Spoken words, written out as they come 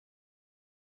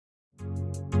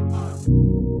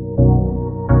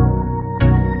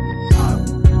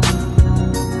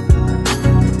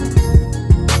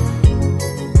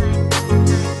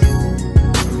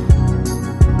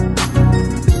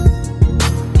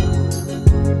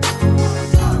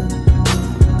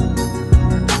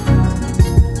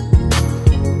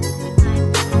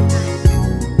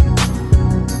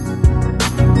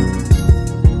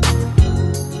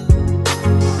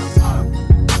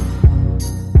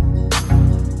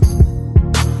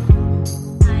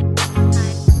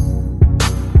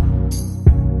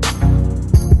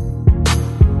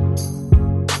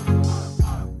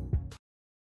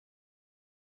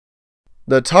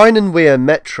The Tyne Wear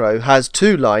Metro has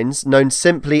two lines known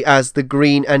simply as the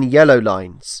green and yellow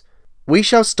lines. We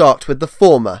shall start with the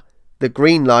former. The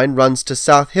green line runs to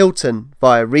South Hylton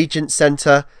via Regent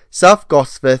Centre, South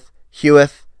Gosforth,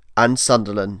 Heworth and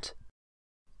Sunderland.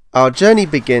 Our journey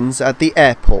begins at the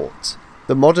airport.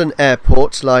 The modern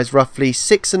airport lies roughly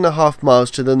 6.5 miles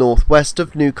to the northwest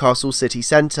of Newcastle city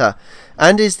centre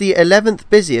and is the 11th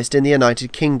busiest in the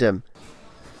United Kingdom.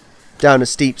 Down a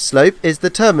steep slope is the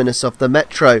terminus of the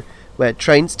metro, where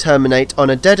trains terminate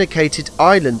on a dedicated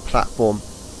island platform,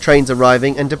 trains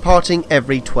arriving and departing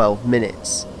every 12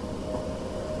 minutes.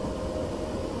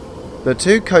 The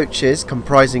two coaches,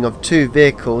 comprising of two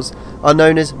vehicles, are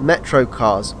known as Metro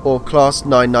cars or Class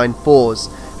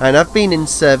 994s and have been in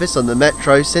service on the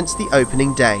Metro since the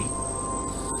opening day.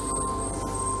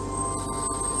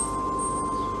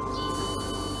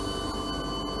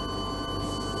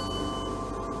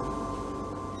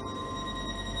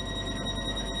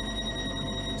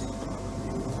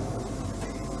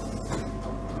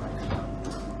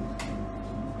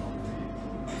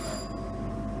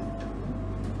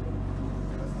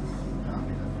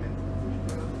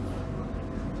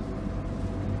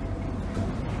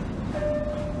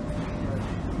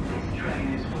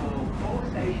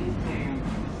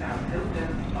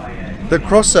 The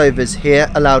crossovers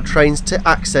here allow trains to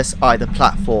access either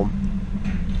platform.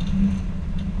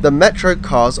 The Metro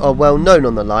cars are well known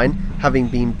on the line, having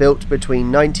been built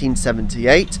between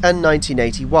 1978 and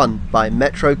 1981 by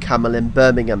Metro Camel in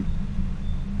Birmingham.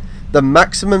 The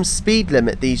maximum speed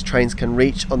limit these trains can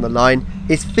reach on the line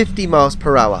is 50 miles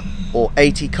per hour or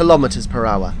 80 kilometers per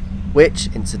hour, which,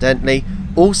 incidentally,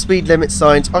 all speed limit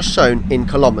signs are shown in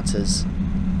kilometers.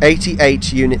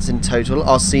 88 units in total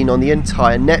are seen on the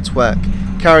entire network,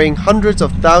 carrying hundreds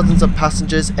of thousands of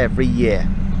passengers every year.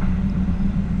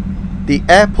 The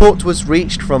airport was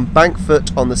reached from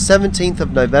Bankfoot on the 17th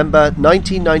of November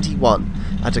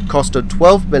 1991 at a cost of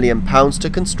 £12 million to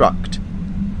construct.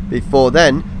 Before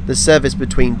then, the service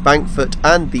between Bankfoot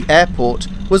and the airport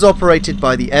was operated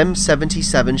by the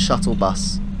M77 shuttle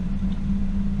bus.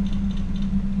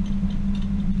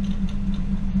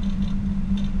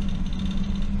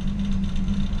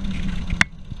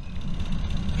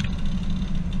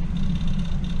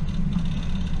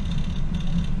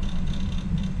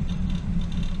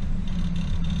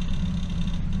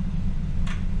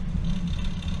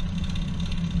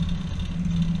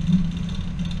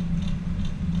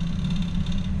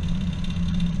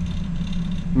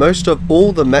 Most of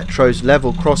all the Metro's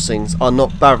level crossings are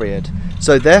not barriered,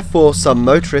 so therefore some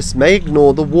motorists may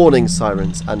ignore the warning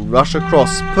sirens and rush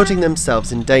across, putting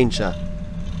themselves in danger.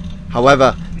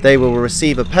 However, they will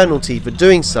receive a penalty for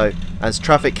doing so, as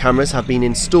traffic cameras have been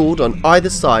installed on either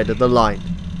side of the line.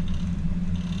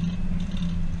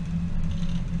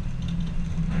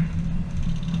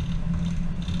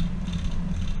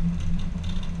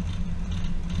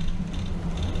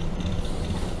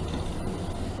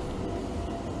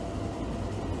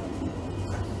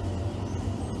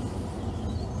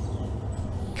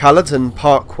 Callerton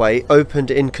Parkway opened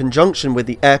in conjunction with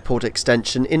the airport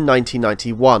extension in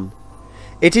 1991.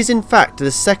 It is in fact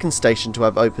the second station to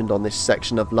have opened on this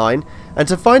section of line, and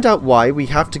to find out why we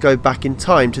have to go back in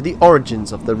time to the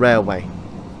origins of the railway.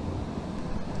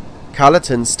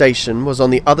 Callerton Station was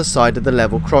on the other side of the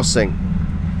level crossing.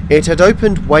 It had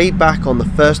opened way back on the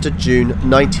 1st of June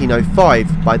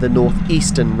 1905 by the North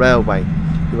Eastern Railway,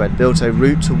 who had built a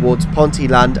route towards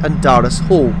Pontyland and Darras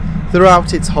Hall.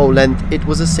 Throughout its whole length it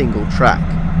was a single track.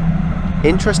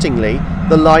 Interestingly,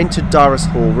 the line to Darras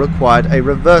Hall required a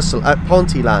reversal at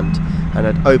Pontyland and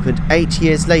had opened 8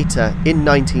 years later in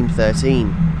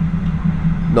 1913.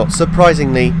 Not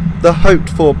surprisingly, the hoped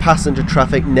for passenger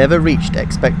traffic never reached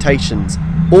expectations,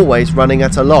 always running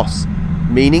at a loss,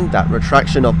 meaning that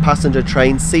retraction of passenger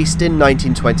trains ceased in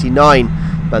 1929,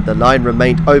 but the line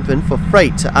remained open for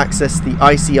freight to access the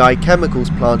ICI chemicals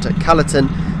plant at Callerton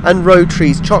and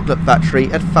Rowtree's chocolate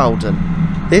factory at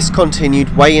Fawdon. This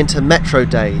continued way into Metro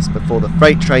days before the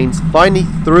freight trains finally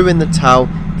threw in the towel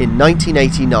in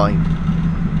 1989.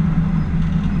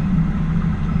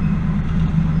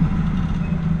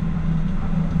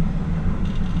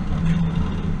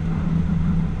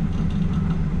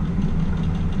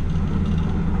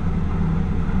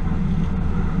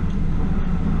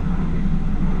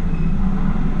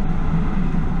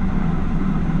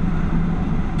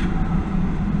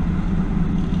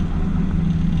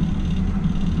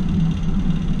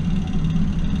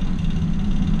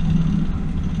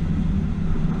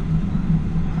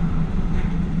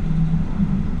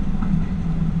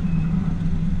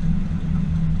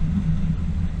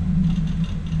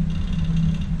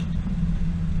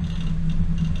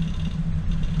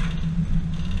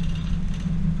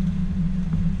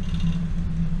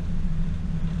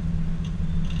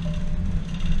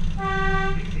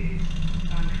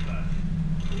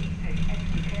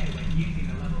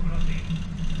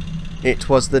 It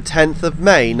was the 10th of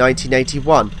May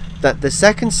 1981 that the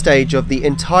second stage of the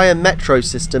entire metro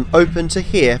system opened to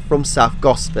here from South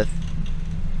Gosforth.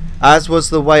 As was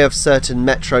the way of certain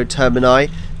metro termini,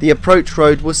 the approach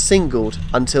road was singled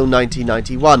until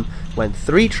 1991, when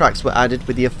 3 tracks were added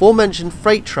with the aforementioned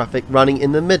freight traffic running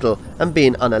in the middle and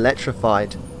being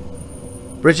unelectrified.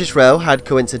 British Rail had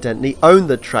coincidentally owned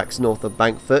the tracks north of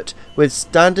Bankfoot, with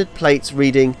standard plates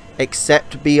reading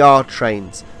 "Except BR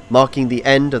trains," marking the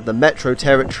end of the metro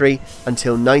territory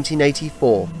until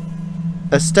 1984.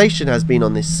 A station has been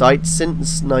on this site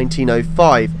since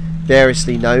 1905,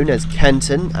 variously known as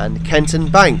Kenton and Kenton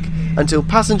Bank, until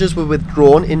passengers were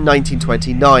withdrawn in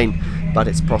 1929, but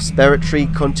its prosperity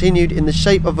continued in the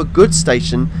shape of a goods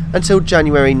station until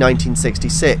January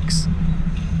 1966.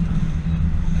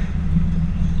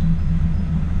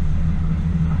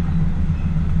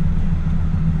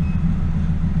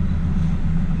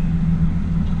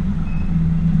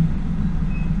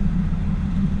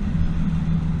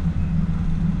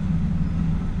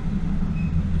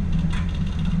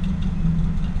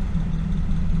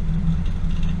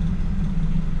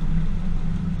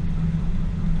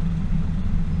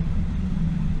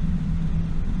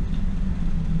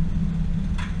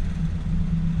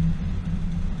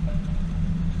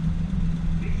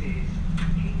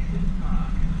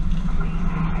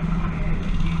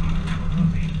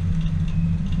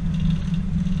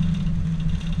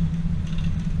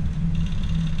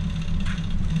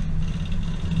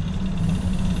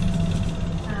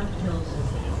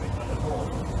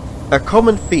 A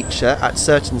common feature at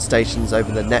certain stations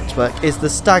over the network is the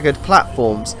staggered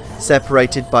platforms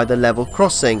separated by the level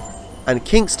crossing, and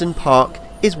Kingston Park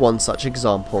is one such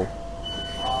example.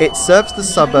 It serves the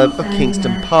suburb of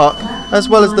Kingston Park as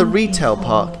well as the retail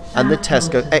park and the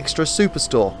Tesco Extra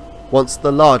Superstore, once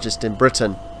the largest in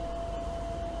Britain.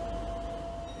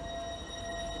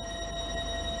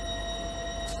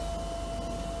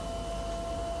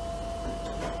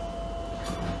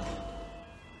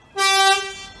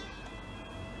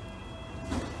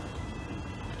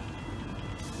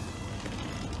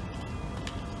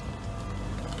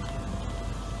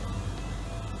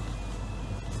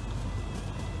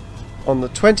 On the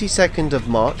 22nd of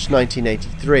March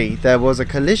 1983, there was a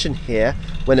collision here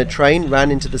when a train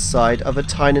ran into the side of a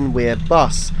Tyne Wear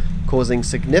bus, causing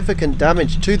significant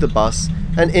damage to the bus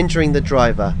and injuring the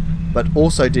driver, but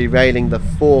also derailing the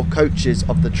 4 coaches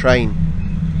of the train.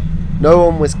 No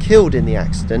one was killed in the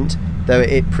accident, though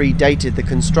it predated the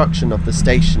construction of the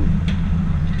station.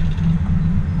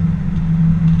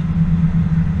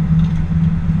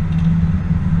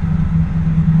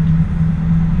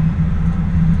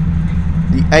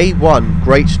 The A1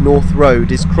 Great North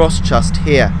Road is crossed just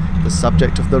here, the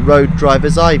subject of the road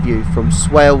driver's eye view from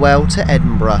Swalewell to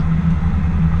Edinburgh.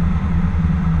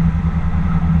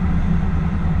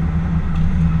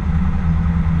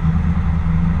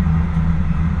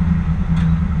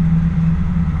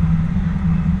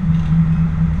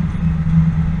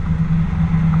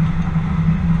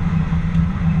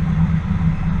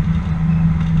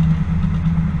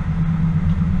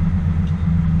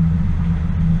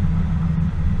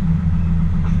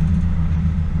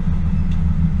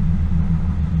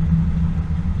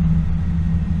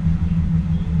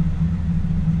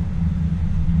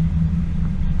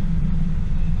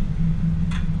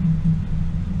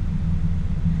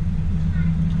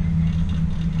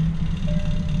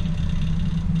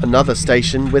 Another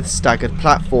station with staggered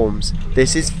platforms.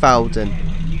 This is Fawdon.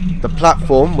 The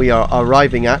platform we are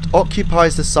arriving at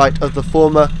occupies the site of the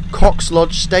former Cox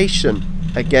Lodge station,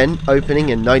 again opening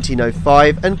in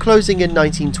 1905 and closing in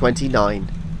 1929.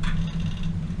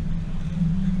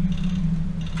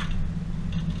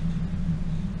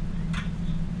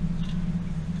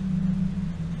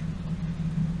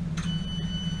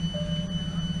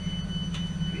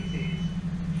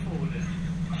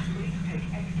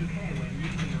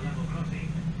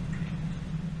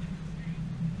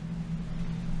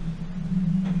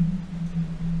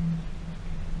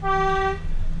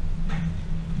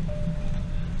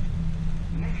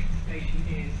 Station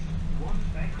is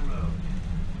Wansbeck Road.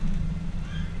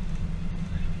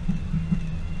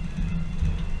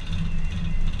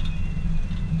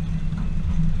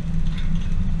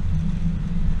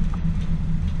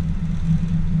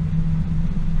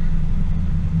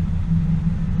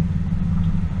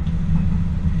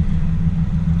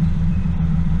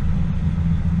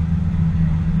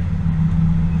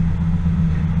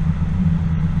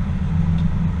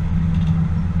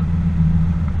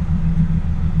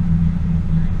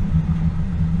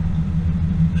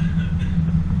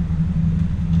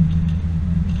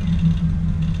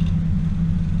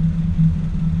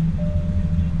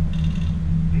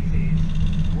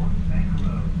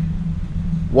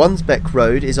 Wansbeck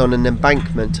Road is on an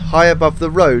embankment high above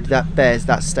the road that bears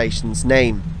that station's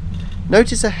name.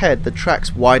 Notice ahead the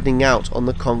tracks widening out on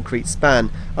the concrete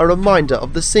span, a reminder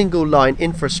of the single line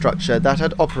infrastructure that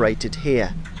had operated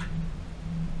here.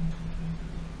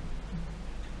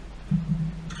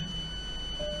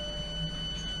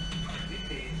 This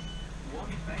is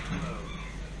Wansbeck Road.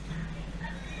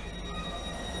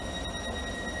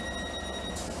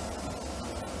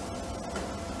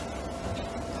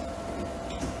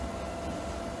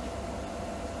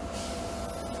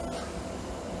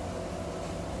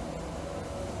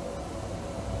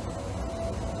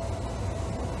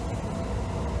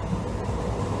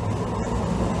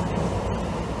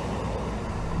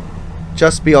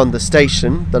 Just beyond the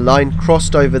station, the line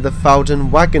crossed over the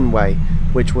Fawdon wagonway,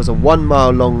 which was a 1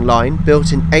 mile long line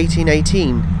built in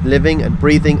 1818, living and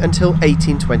breathing until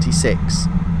 1826.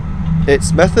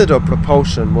 Its method of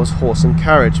propulsion was horse and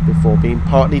carriage before being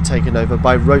partly taken over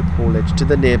by rope haulage to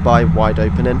the nearby Wide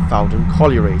Open and Fawdon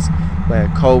collieries,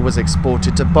 where coal was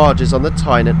exported to barges on the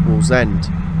Tyne at Wallsend.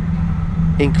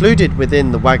 Included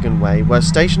within the wagonway were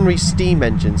stationary steam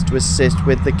engines to assist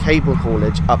with the cable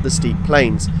haulage up the steep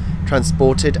plains,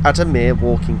 transported at a mere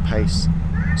walking pace.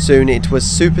 Soon it was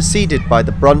superseded by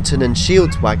the Brunton and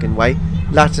Shields wagonway,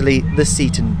 latterly the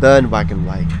Seaton Burn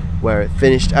wagonway, where it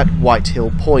finished at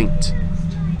Whitehill Point.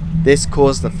 This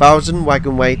caused the Fawdon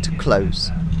wagonway to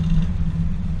close.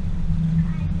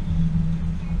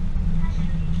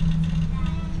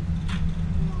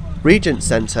 Regent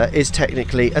Centre is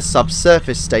technically a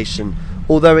subsurface station,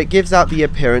 although it gives out the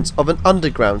appearance of an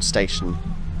underground station.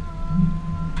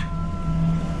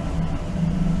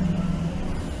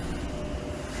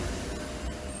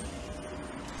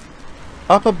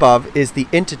 Up above is the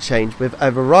interchange with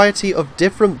a variety of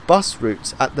different bus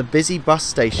routes at the busy bus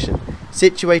station,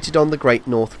 situated on the Great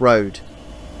North Road.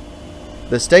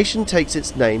 The station takes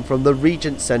its name from the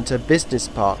Regent Centre Business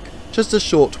Park, just a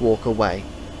short walk away.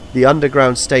 The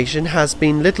underground station has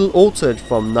been little altered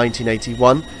from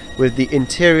 1981, with the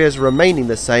interiors remaining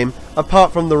the same,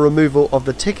 apart from the removal of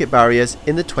the ticket barriers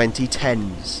in the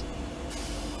 2010s.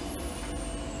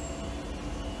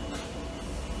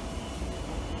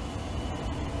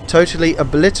 Totally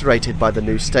obliterated by the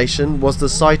new station was the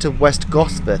site of West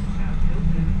Gosforth.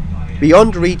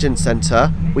 Beyond Regent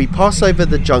Centre, we pass over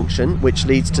the junction which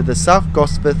leads to the South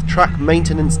Gosforth Track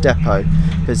Maintenance Depot,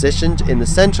 positioned in the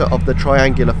centre of the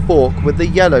triangular fork with the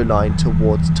yellow line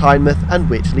towards Tynemouth and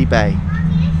Whitley Bay.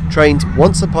 Trains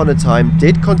once upon a time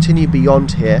did continue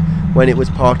beyond here when it was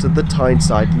part of the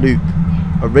Tyneside Loop.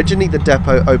 Originally the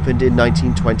depot opened in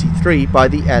 1923 by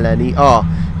the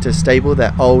LNER to stable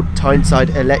their old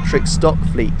Tyneside electric stock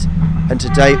fleet, and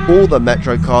today all the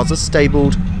Metro cars are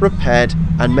stabled, repaired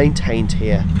and maintained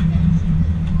here.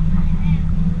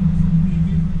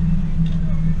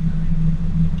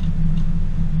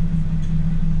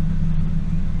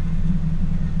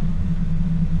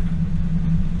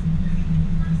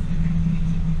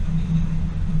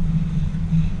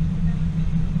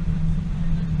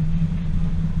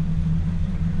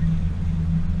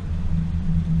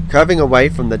 Curving away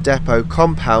from the depot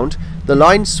compound, the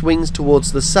line swings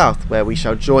towards the south, where we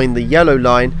shall join the yellow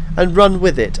line and run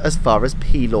with it as far as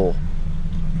Pelaw.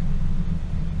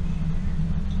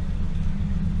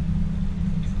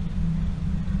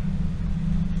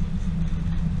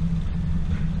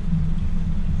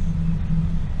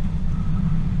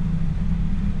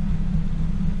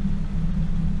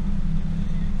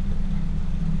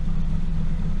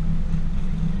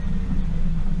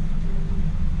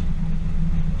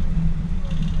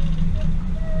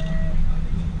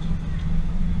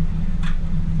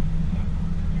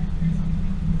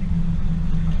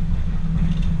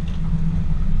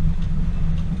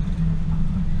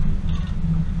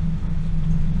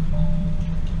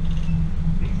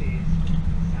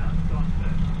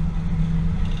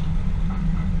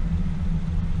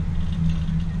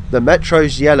 The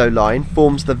Metro's yellow line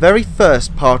forms the very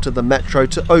first part of the Metro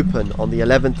to open on the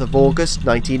 11th of August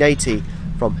 1980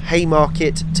 from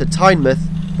Haymarket to Tynemouth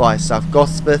via South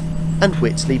Gosforth and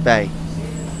Whitley Bay.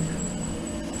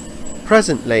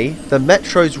 Presently, the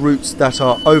Metro's routes that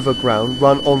are overground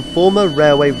run on former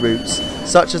railway routes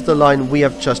such as the line we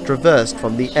have just traversed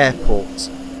from the airport.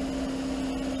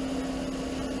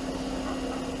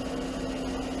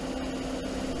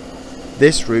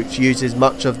 This route uses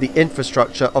much of the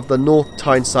infrastructure of the North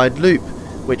Tyneside Loop,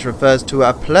 which refers to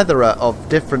a plethora of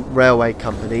different railway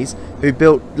companies who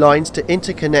built lines to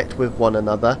interconnect with one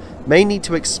another, mainly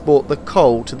to export the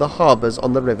coal to the harbours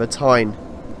on the River Tyne.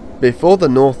 Before the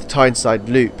North Tyneside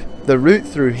Loop, the route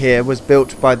through here was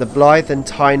built by the Blyth and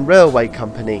Tyne Railway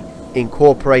Company,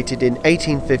 incorporated in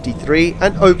 1853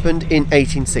 and opened in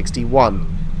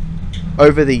 1861.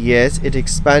 Over the years it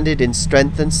expanded in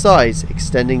strength and size,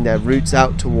 extending their routes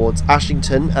out towards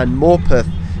Ashington and Morpeth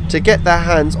to get their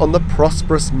hands on the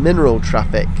prosperous mineral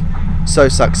traffic. So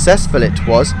successful it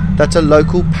was that a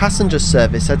local passenger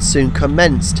service had soon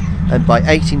commenced and by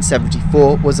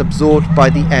 1874 was absorbed by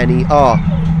the NER.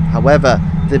 However,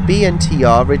 the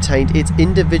BNTR retained its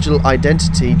individual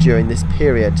identity during this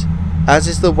period. As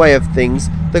is the way of things,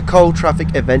 the coal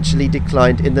traffic eventually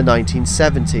declined in the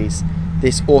 1970s.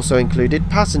 This also included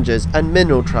passengers and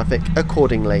mineral traffic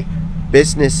accordingly.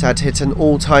 Business had hit an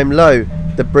all-time low.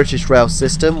 The British rail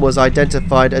system was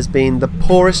identified as being the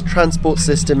poorest transport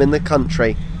system in the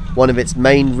country, one of its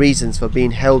main reasons for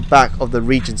being held back of the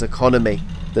region's economy.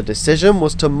 The decision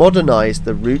was to modernise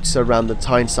the routes around the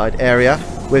Tyneside area,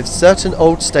 with certain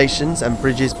old stations and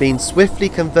bridges being swiftly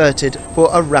converted for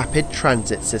a rapid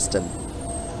transit system.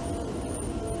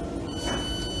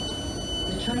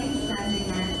 The train standing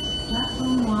at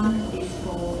platform 1 is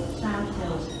for South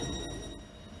Hylton.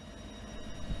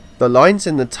 The lines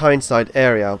in the Tyneside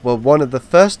area were one of the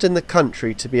first in the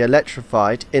country to be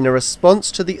electrified in a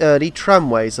response to the early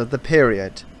tramways of the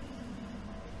period.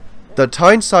 The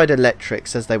Tyneside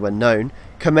Electrics, as they were known,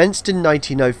 commenced in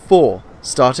 1904,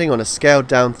 starting on a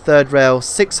scaled-down third-rail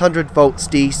 600 volts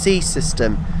DC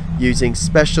system using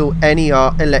special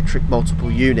NER electric multiple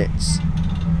units.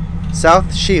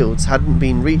 South Shields hadn't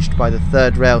been reached by the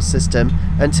third rail system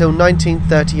until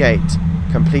 1938,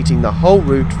 completing the whole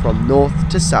route from north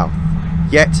to south.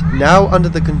 Yet, now under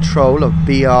the control of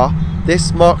BR,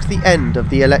 this marked the end of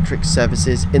the electric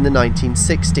services in the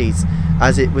 1960s,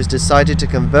 as it was decided to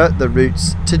convert the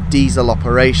routes to diesel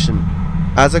operation.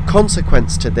 As a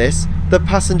consequence to this, the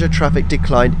passenger traffic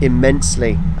declined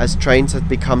immensely as trains had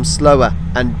become slower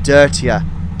and dirtier,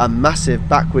 a massive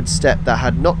backward step that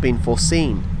had not been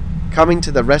foreseen. Coming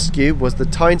to the rescue was the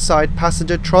Tyneside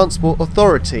Passenger Transport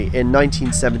Authority in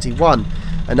 1971,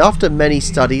 and after many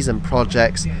studies and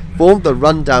projects, formed the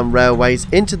rundown railways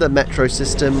into the metro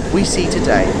system we see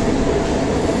today.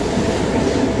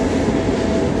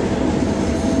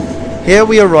 Here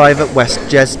we arrive at West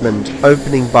Jesmond,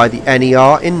 opening by the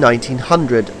NER in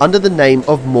 1900 under the name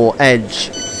of Moor Edge.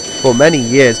 For many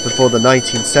years before the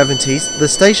 1970s, the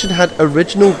station had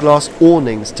original glass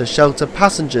awnings to shelter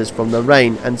passengers from the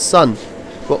rain and sun,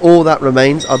 but all that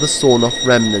remains are the sawn-off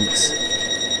remnants.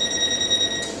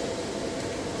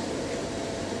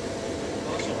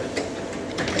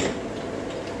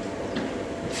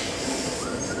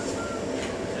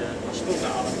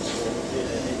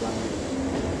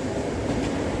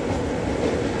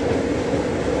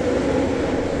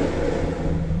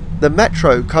 The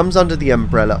Metro comes under the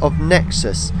umbrella of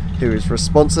Nexus, who is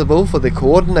responsible for the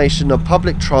coordination of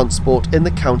public transport in the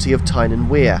county of Tyne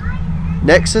Wear.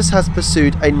 Nexus has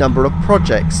pursued a number of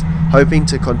projects, hoping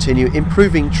to continue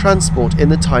improving transport in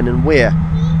the Tyne Wear.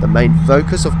 The main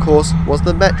focus, of course, was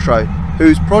the Metro,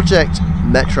 whose project,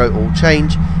 Metro All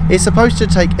Change, is supposed to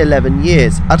take 11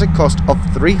 years at a cost of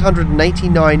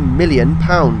 £389 million.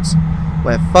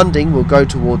 Where funding will go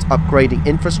towards upgrading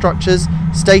infrastructures,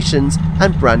 stations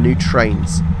and brand new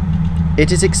trains.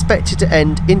 It is expected to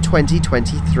end in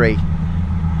 2023.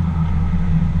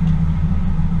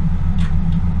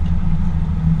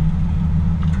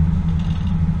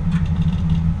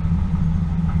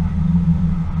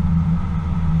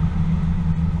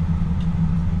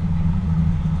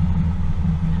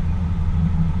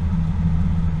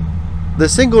 The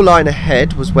single line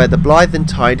ahead was where the Blythe and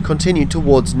Tide continued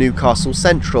towards Newcastle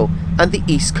Central and the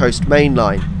East Coast Main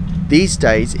Line. These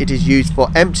days it is used for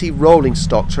empty rolling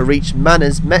stock to reach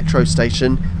Manners Metro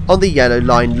Station on the Yellow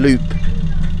Line loop.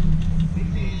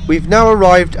 We've now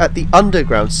arrived at the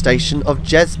underground station of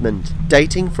Jesmond,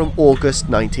 dating from August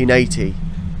 1980.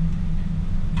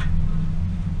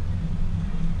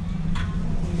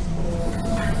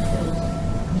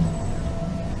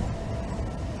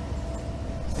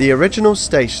 The original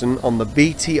station on the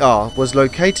BTR was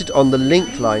located on the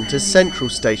link line to Central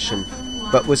Station,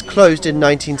 but was closed in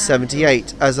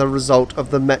 1978 as a result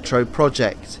of the Metro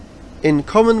project. In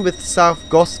common with South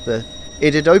Gosforth,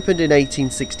 it had opened in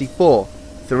 1864,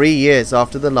 3 years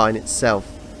after the line itself.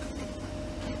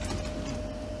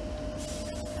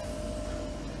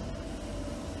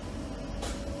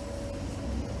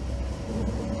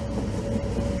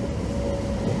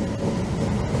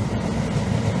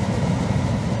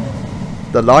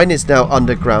 The line is now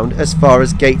underground as far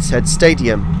as Gateshead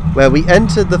Stadium, where we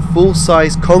enter the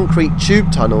full-size concrete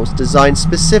tube tunnels designed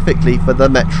specifically for the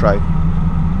Metro.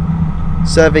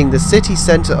 Serving the city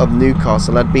centre of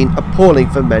Newcastle had been appalling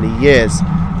for many years,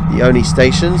 The only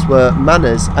stations were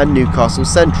Manners and Newcastle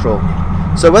Central.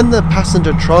 So when the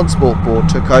Passenger Transport Board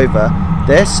took over,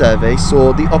 their survey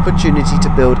saw the opportunity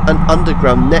to build an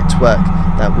underground network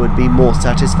that would be more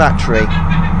satisfactory.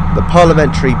 The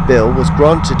parliamentary bill was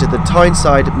granted to the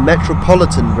Tyneside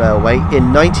Metropolitan Railway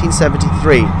in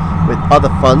 1973, with other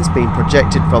funds being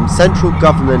projected from central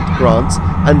government grants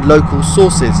and local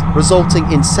sources, resulting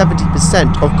in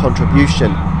 70% of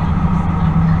contribution.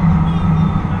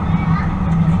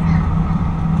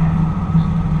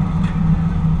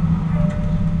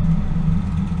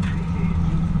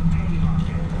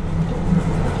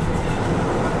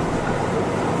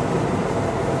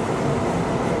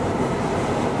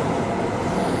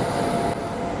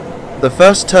 The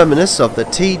first terminus of the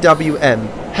TW&M,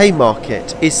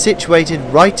 Haymarket, is situated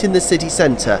right in the city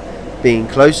centre, being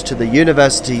close to the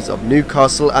universities of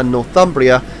Newcastle and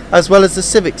Northumbria, as well as the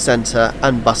Civic Centre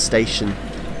and bus station.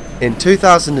 In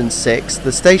 2006,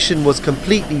 the station was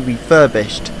completely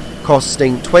refurbished,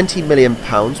 costing £20 million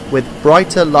with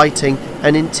brighter lighting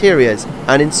and interiors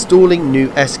and installing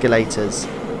new escalators.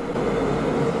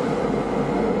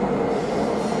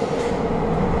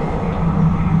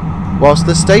 Whilst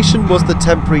the station was the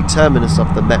temporary terminus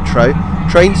of the metro,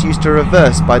 trains used to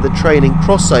reverse by the trailing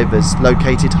crossovers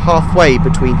located halfway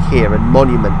between here and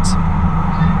Monument.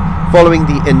 Following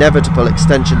the inevitable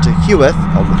extension to Heworth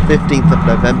on the 15th of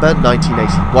November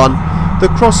 1981, the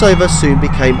crossover soon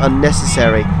became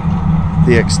unnecessary.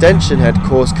 The extension had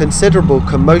caused considerable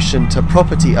commotion to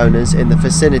property owners in the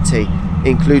vicinity,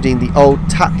 including the old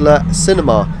Tatler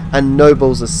Cinema and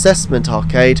Noble's Assessment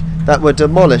Arcade that were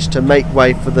demolished to make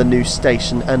way for the new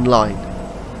station and line.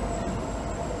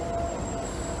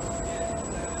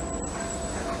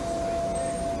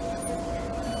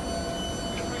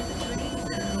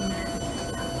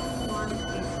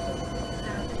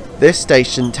 This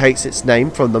station takes its name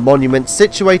from the monument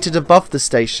situated above the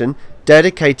station,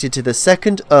 dedicated to the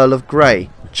 2nd Earl of Grey,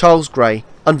 Charles Grey,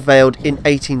 unveiled in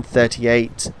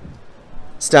 1838.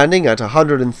 Standing at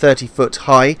 130 foot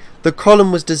high, the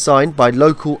column was designed by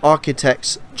local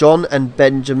architects John and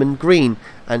Benjamin Green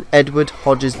and Edward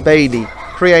Hodges Bailey,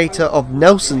 creator of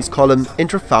Nelson's Column in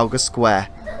Trafalgar Square.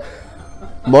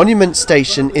 Monument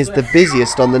Station is the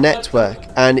busiest on the network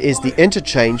and is the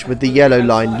interchange with the Yellow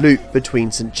Line loop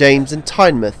between St James and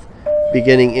Tynemouth,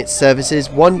 beginning its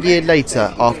services 1 year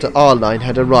later after our line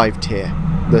had arrived here.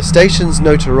 The station's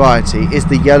notoriety is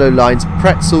the Yellow Line's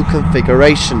pretzel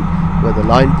configuration, where the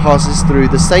line passes through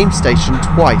the same station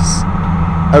twice.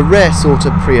 A rare sort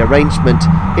of pre-arrangement,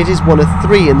 it is one of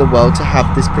 3 in the world to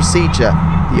have this procedure.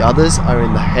 The others are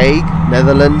in The Hague,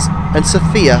 Netherlands, and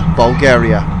Sofia,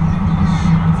 Bulgaria.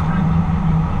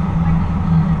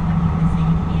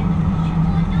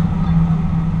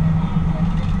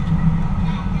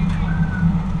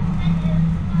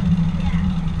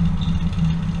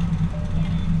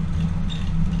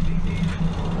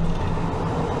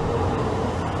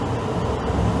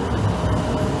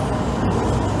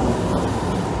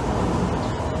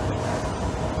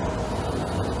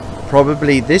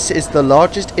 Probably this is the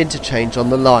largest interchange on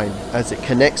the line, as it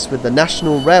connects with the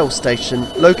National Rail station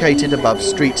located above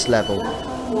streets level.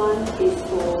 Platform 1 is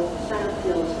for South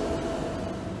Hylton.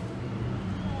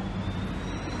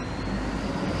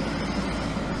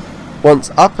 Once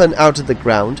up and out of the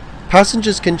ground,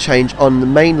 passengers can change on the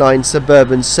mainline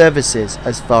suburban services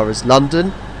as far as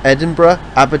London, Edinburgh,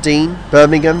 Aberdeen,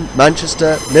 Birmingham,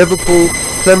 Manchester, Liverpool,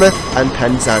 Plymouth and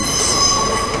Penzance.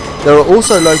 There are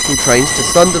also local trains to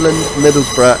Sunderland,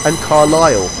 Middlesbrough and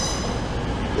Carlisle.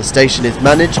 The station is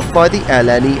managed by the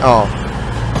LNER.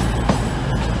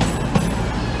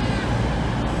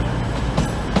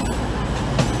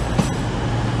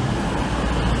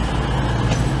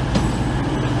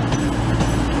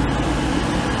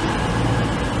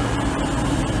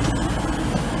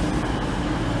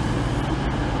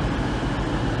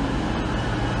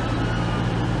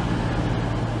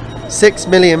 £6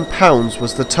 million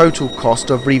was the total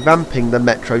cost of revamping the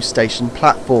metro station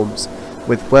platforms,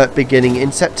 with work beginning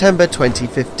in September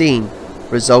 2015,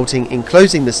 resulting in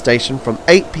closing the station from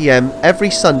 8 PM every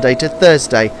Sunday to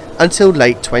Thursday until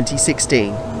late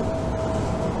 2016.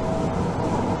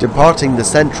 Departing the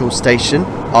central station,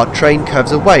 our train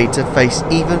curves away to face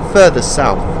even further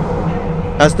south.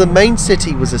 As the main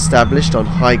city was established on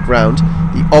high ground,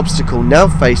 the obstacle now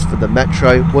faced for the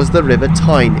metro was the River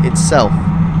Tyne itself.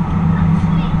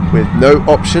 With no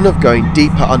option of going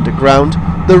deeper underground,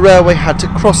 the railway had to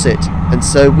cross it, and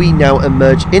so we now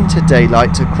emerge into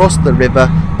daylight to cross the river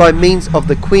by means of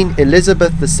the Queen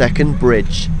Elizabeth II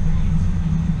Bridge.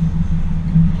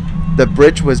 The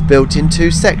bridge was built in 2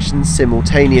 sections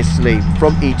simultaneously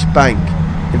from each bank,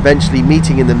 eventually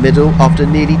meeting in the middle after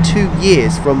nearly 2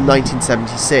 years from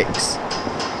 1976.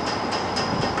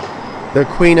 The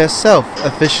Queen herself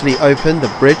officially opened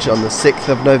the bridge on the 6th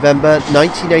of November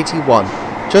 1981,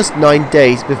 just 9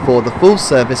 days before the full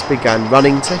service began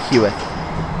running to Heworth.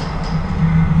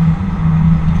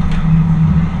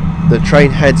 The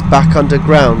train heads back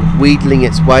underground, wheedling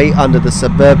its way under the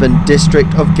suburban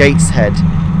district of Gateshead.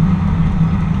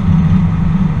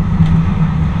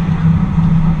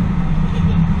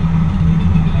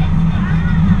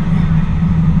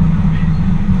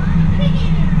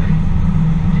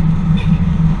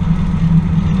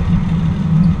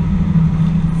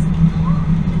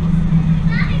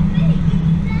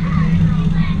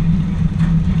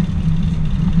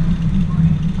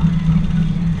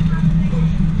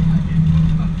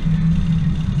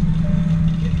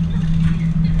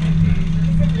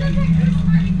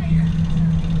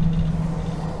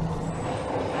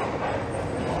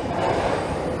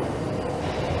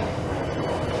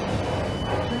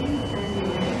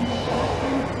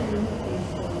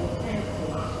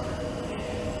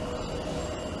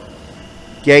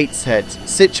 Gateshead,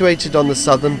 situated on the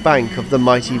southern bank of the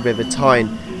mighty River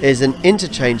Tyne, is an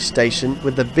interchange station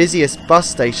with the busiest bus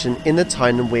station in the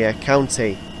Tyne Wear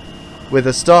county. With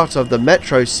the start of the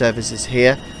metro services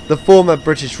here, the former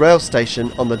British rail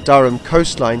station on the Durham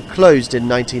coastline closed in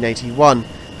 1981,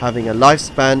 having a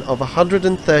lifespan of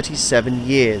 137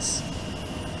 years.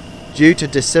 Due to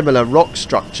dissimilar rock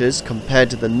structures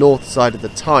compared to the north side of the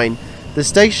Tyne, the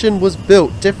station was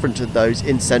built different to those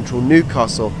in central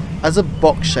Newcastle as a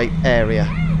box-shaped area.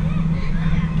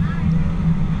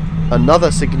 Another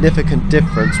significant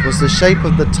difference was the shape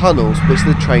of the tunnels which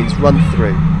the trains run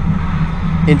through.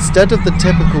 Instead of the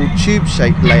typical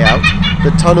tube-shaped layout, the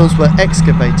tunnels were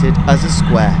excavated as a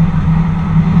square.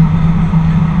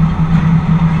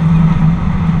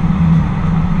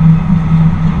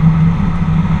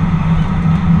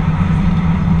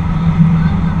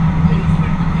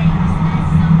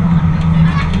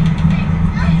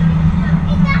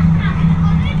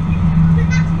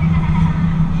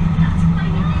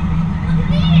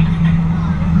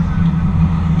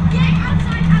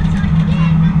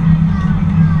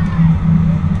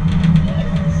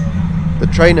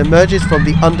 The train emerges from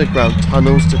the underground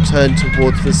tunnels to turn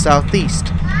towards the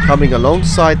southeast, coming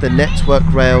alongside the Network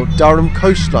Rail Durham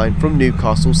coastline from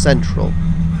Newcastle Central.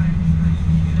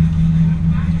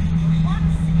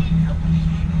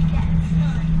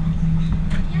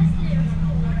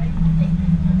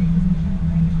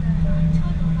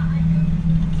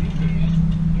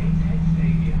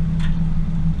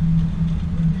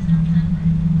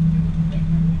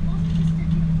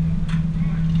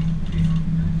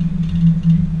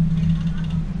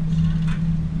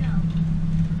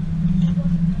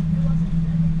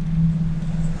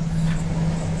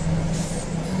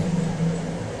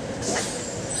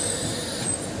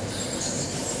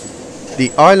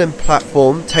 The island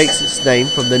platform takes its name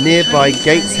from the nearby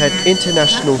Gateshead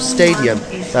International Stadium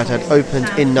that had opened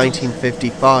in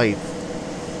 1955.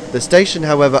 The station,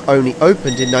 however, only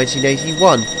opened in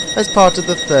 1981 as part of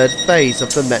the third phase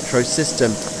of the metro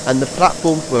system, and the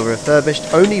platforms were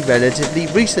refurbished only relatively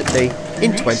recently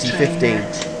in 2015.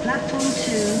 Platform 2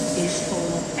 is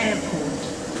for airport.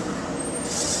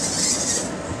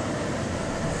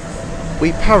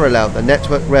 We parallel the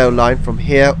Network Rail line from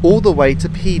here all the way to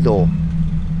Pelaw.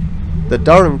 The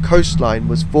Durham coastline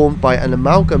was formed by an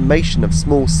amalgamation of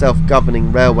small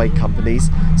self-governing railway companies,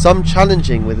 some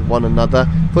challenging with one another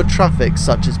for traffic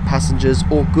such as passengers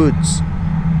or goods.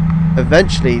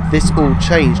 Eventually this all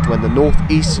changed when the North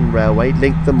Eastern Railway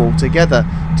linked them all together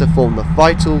to form the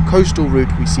vital coastal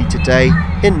route we see today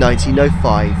in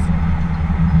 1905.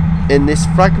 In this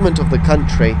fragment of the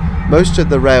country, most of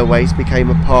the railways became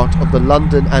a part of the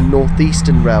London and North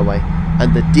Eastern Railway,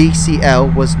 and the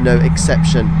DCL was no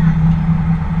exception.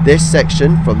 This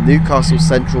section from Newcastle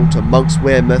Central to Monks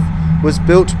Wearmouth was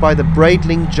built by the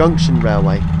Braidling Junction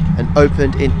Railway and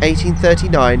opened in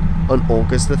 1839 on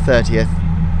August the 30th.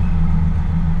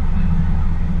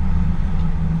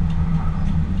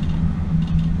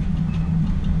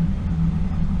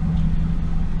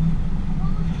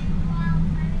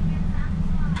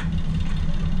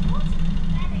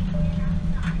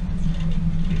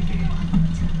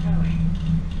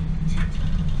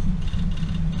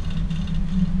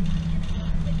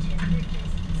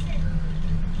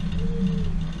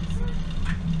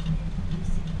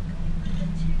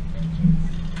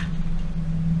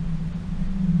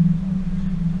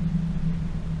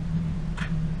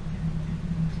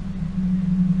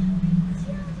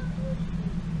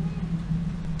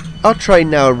 Our train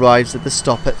now arrives at the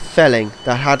stop at Felling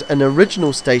that had an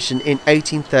original station in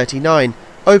 1839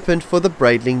 opened for the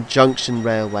Braidling Junction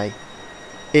Railway.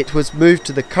 It was moved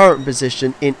to the current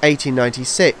position in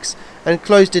 1896 and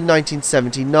closed in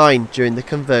 1979 during the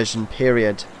conversion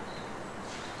period.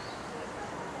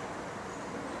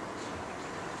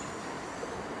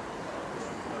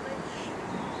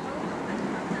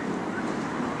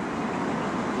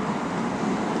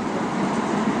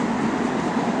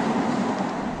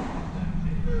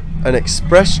 An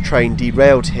express train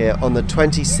derailed here on the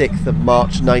 26th of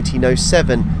March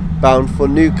 1907, bound for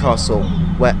Newcastle,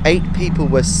 where 8 people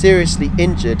were seriously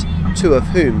injured, 2 of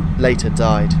whom later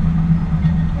died.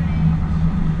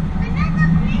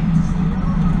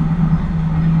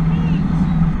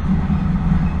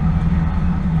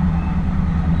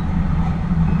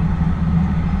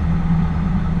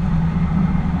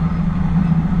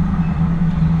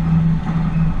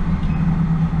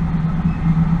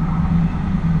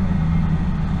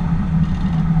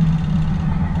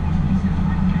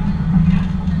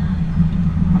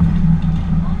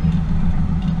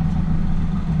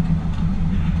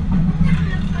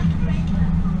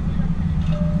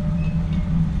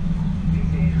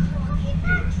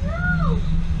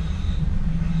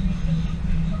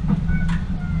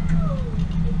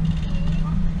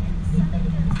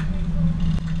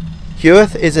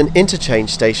 Heworth is an interchange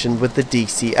station with the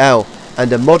DCL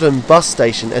and a modern bus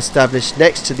station established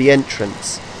next to the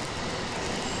entrance.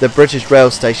 The British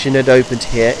Rail station had opened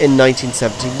here in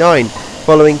 1979,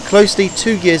 following closely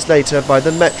 2 years later by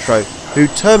the Metro, who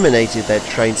terminated their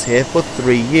trains here for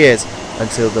 3 years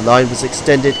until the line was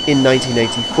extended in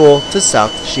 1984 to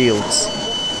South Shields.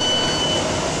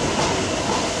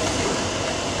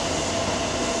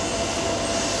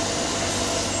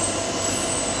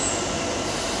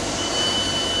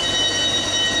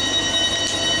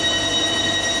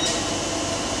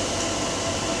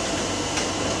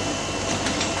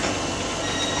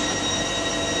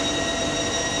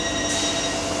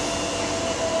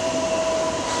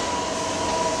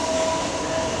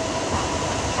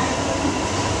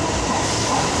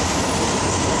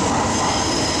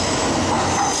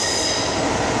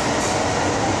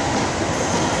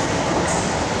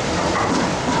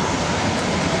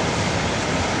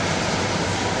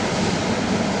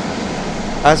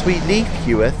 As we leave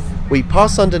Heworth, we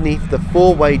pass underneath the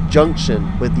 4-way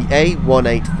junction with the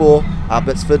A184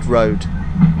 Abbotsford Road.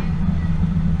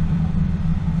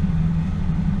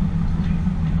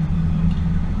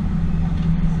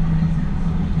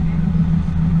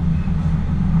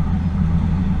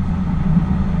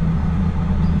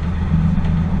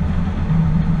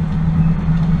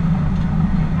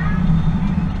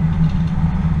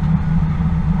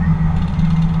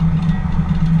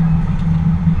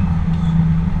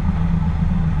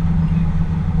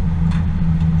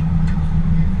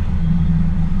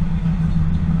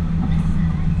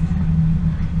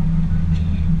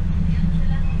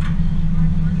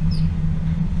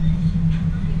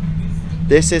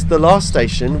 This is the last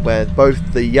station where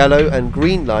both the yellow and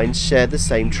green lines share the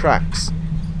same tracks.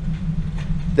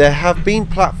 There have been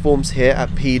platforms here at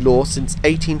Pelaw since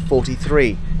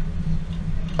 1843.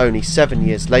 Only 7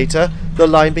 years later, the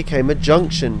line became a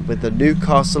junction with the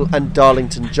Newcastle and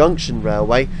Darlington Junction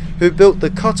Railway, who built the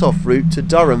cut-off route to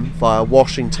Durham via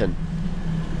Washington.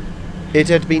 It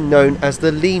had been known as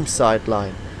the Leamside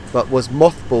Line, but was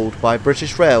mothballed by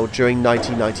British Rail during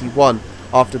 1991,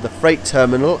 after the freight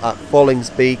terminal at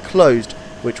Follingsby closed,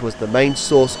 which was the main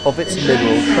source of its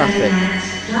mineral traffic.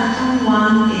 Platform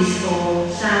 1 is for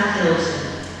South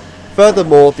Hylton.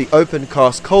 Furthermore, the open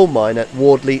cast coal mine at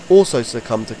Wardley also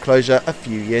succumbed to closure a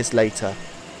few years later.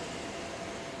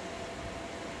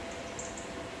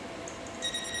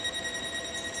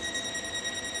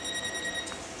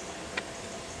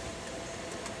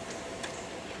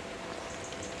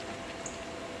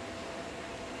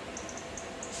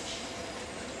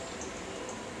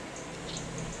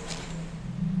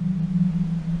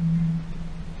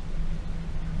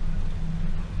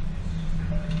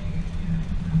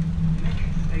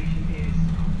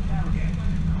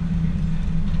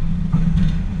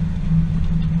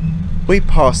 We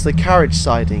pass the carriage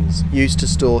sidings, used to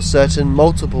store certain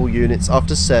multiple units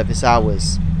after service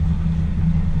hours.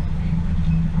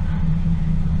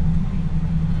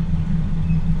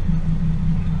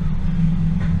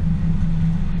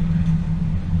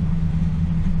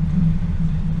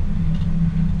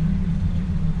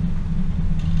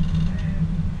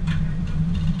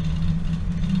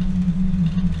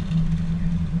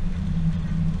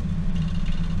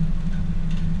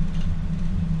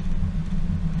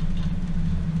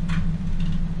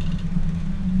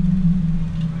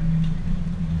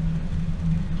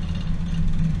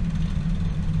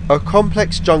 A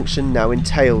complex junction now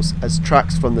entails, as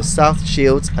tracks from the South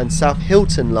Shields and South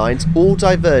Hylton lines all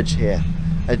diverge here.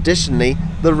 Additionally,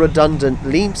 the redundant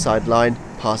Leamside line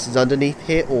passes underneath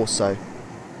here also.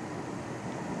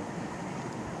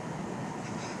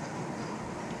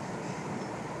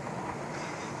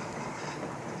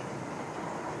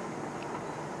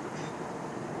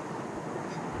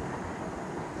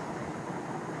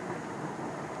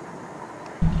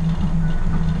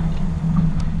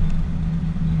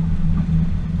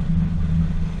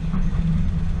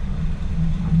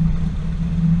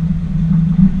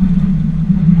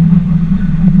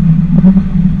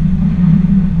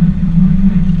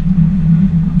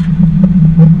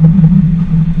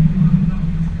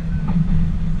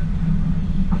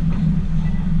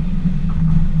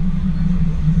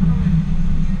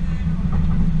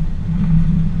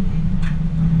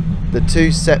 The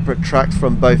two separate tracks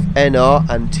from both NR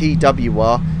and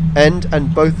TWR end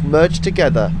and both merge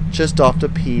together just after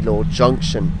Pelaw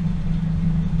Junction.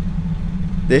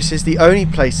 This is the only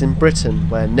place in Britain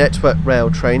where Network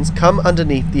Rail trains come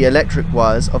underneath the electric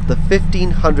wires of the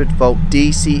 1500 volt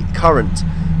DC current,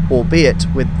 albeit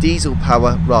with diesel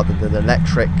power rather than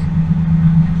electric.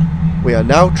 We are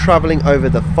now travelling over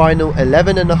the final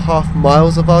 11.5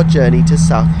 miles of our journey to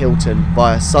South Hylton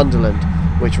via Sunderland,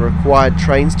 which required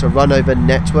trains to run over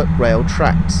Network Rail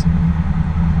tracks.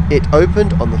 It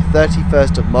opened on the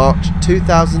 31st of March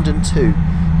 2002,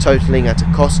 totalling at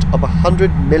a cost of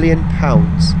 £100 million.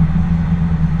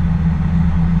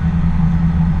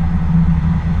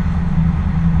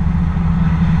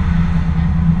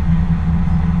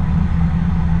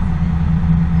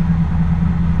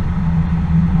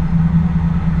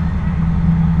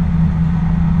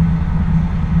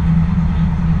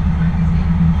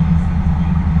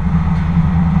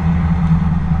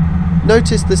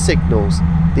 Notice the signals.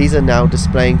 These are now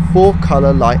displaying 4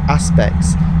 colour light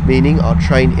aspects, meaning our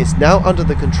train is now under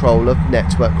the control of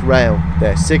Network Rail,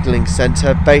 their signalling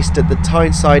centre based at the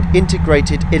Tyneside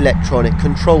Integrated Electronic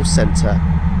Control Centre.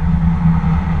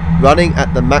 Running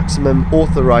at the maximum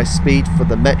authorised speed for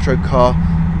the Metro car,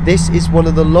 this is one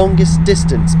of the longest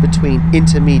distance between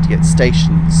intermediate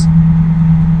stations.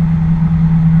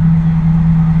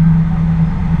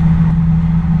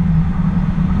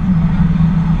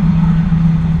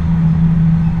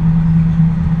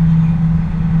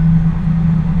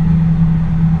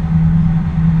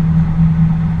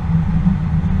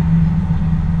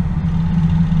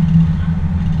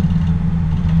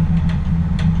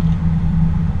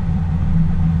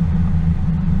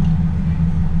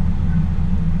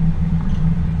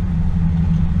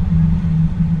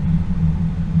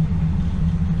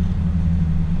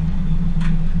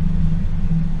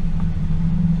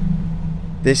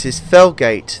 This is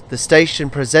Felgate. The station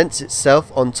presents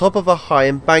itself on top of a high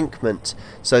embankment,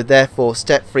 so therefore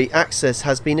step-free access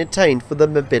has been attained for the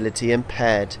mobility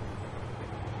impaired.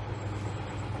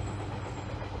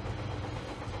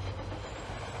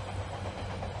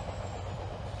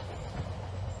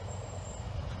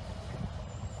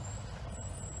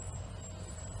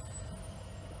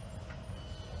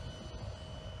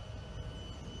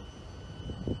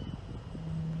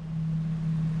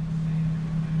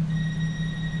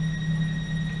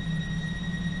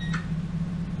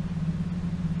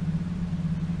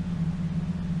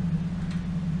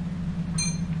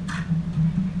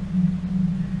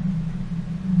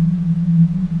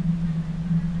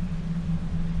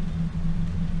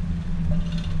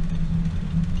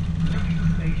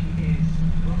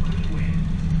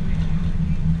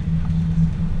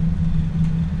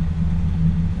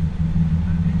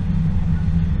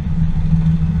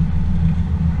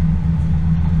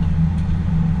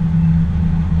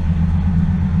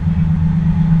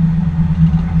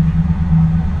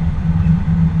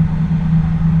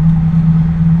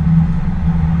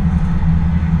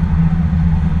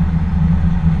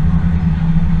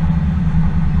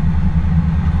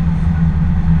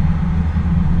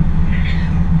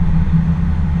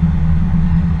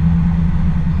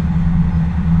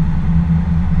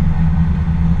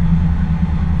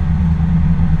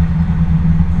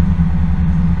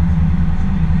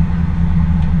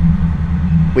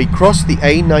 We cross the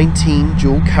A19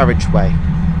 dual carriageway.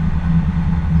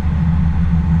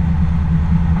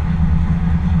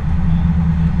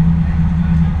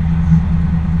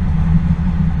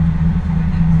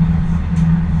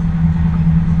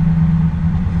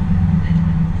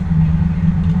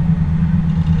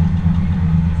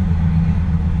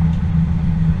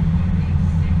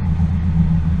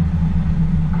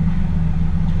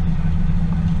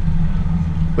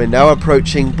 We're now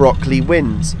approaching Brockley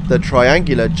Winds, the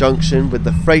triangular junction with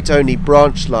the freight-only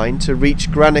branch line to reach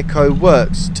Granico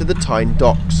Works to the Tyne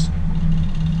docks.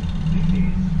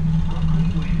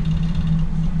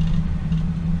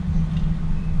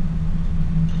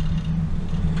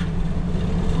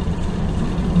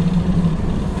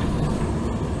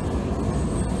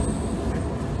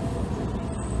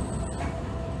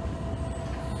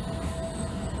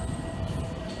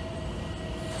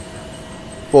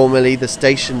 Formerly, the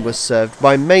station was served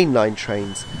by mainline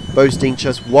trains, boasting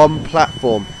just one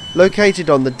platform, located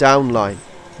on the down line.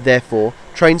 Therefore,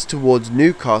 trains towards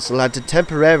Newcastle had to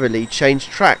temporarily change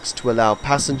tracks to allow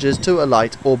passengers to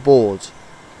alight or board.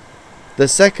 The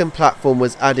second platform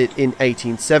was added in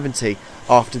 1870,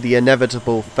 after the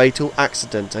inevitable fatal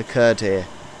accident occurred here.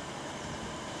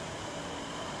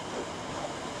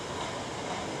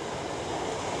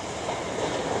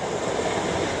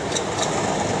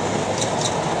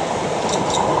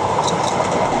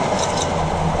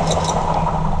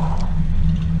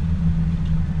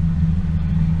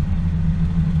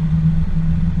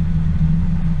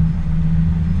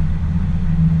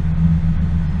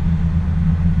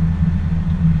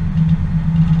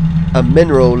 A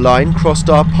mineral line crossed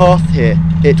our path here.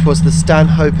 It was the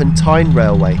Stanhope and Tyne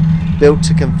Railway, built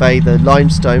to convey the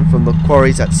limestone from the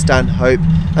quarries at Stanhope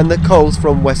and the coals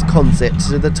from West Consett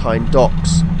to the Tyne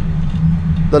docks.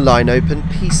 The line opened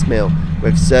piecemeal,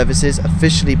 with services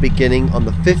officially beginning on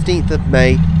the 15th of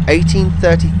May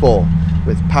 1834,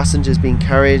 with passengers being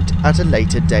carried at a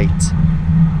later date.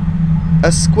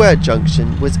 A square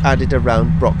junction was added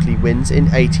around Brockley Winds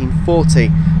in 1840,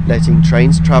 letting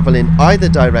trains travel in either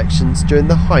directions during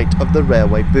the height of the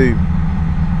railway boom.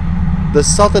 The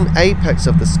southern apex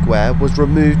of the square was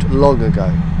removed long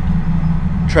ago.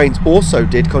 Trains also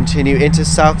did continue into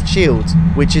South Shields,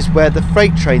 which is where the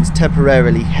freight trains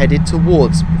temporarily headed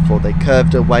towards before they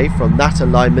curved away from that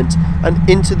alignment and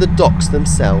into the docks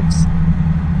themselves.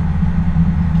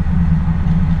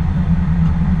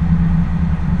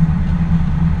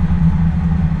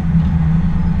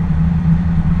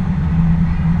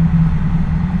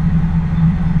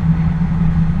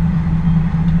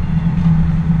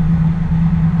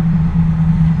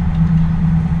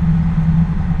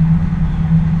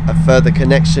 A further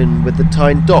connection with the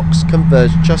Tyne docks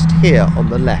converged just here on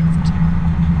the left.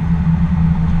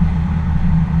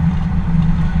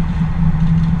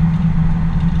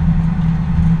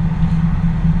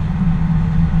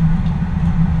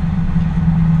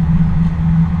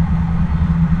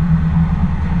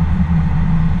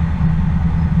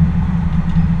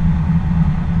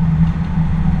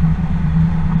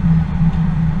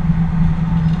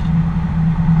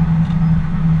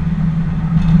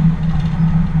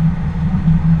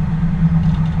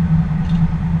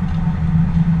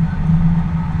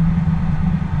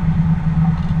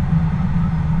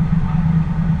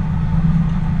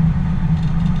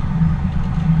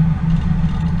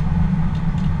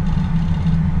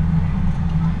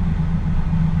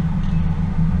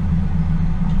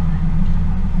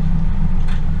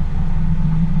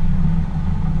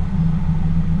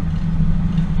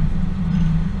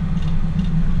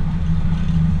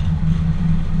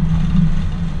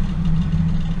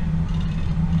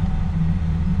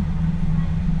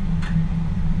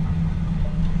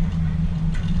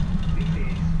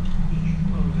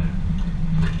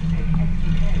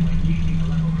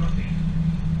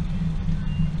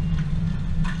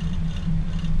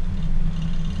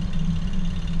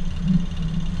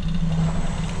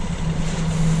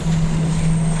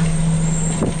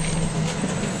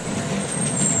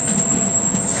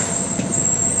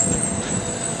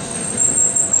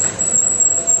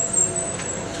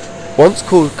 Once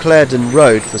called Callerton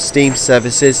Road for steam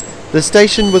services, the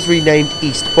station was renamed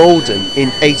East Fawdon in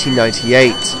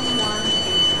 1898.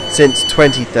 Since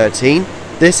 2013,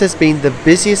 this has been the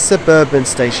busiest suburban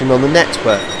station on the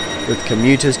network, with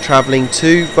commuters travelling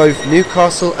to both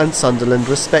Newcastle and Sunderland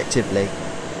respectively.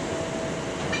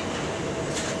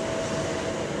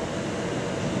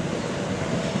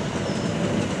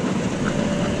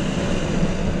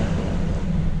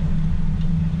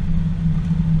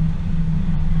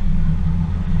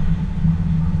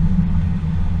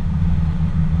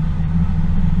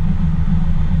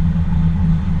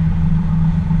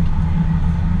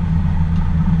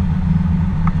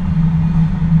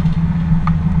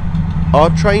 Our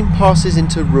train passes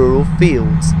into rural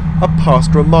fields, a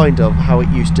past reminder of how it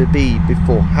used to be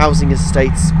before housing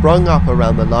estates sprung up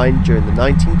around the line during the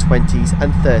 1920s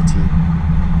and 30s.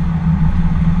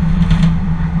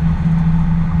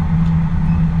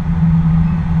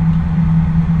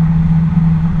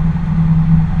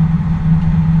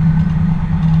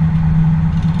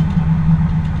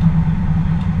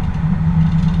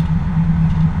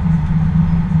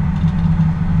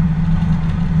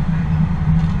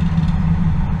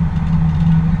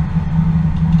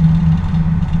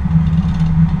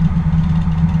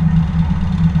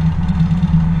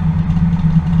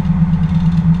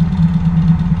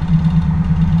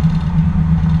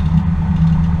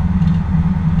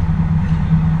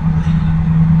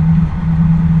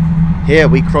 Here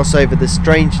we cross over the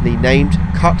strangely named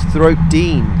Cutthroat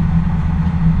Dean.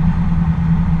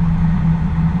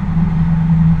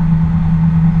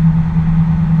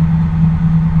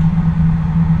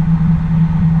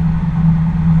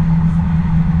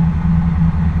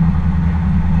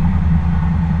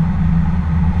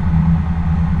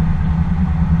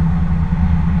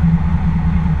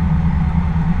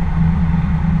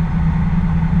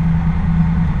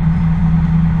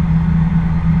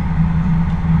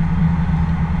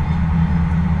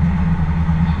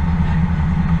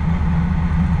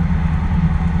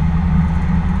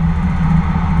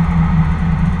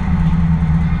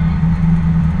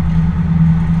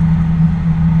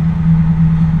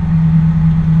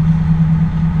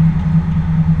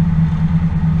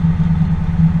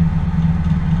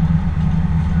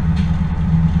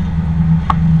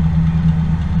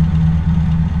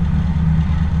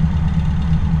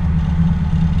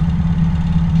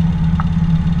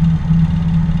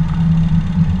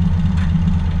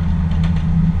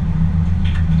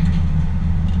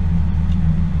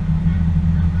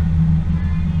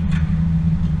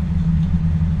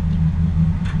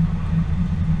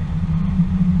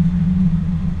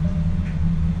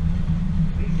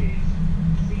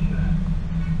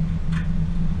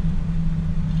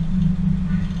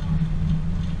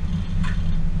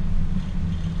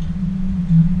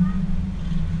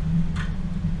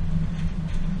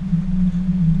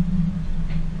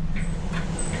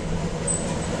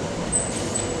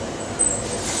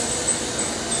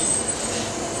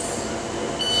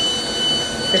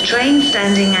 The train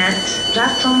standing at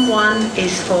platform 1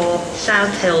 is for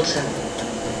South Hylton.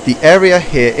 The area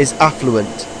here is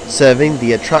affluent, serving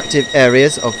the attractive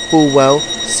areas of Fulwell,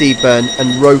 Seaburn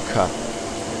and Roker.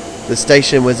 The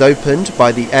station was opened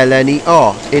by the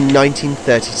LNER in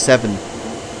 1937.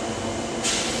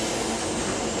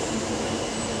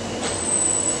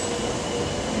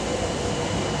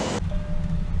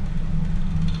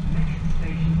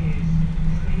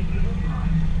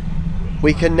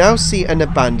 We can now see an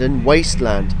abandoned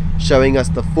wasteland, showing us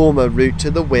the former route to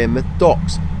the Wearmouth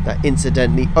docks that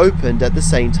incidentally opened at the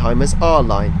same time as our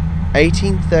line,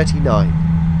 1839.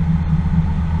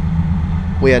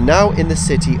 We are now in the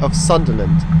city of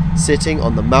Sunderland, sitting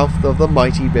on the mouth of the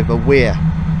mighty River Wear.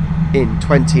 In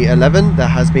 2011 there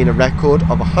has been a record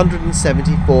of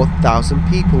 174,000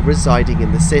 people residing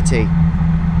in the city.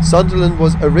 Sunderland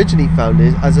was originally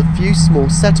founded as a few small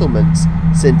settlements.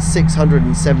 Since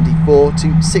 674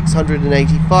 to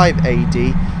 685 AD,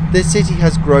 the city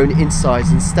has grown in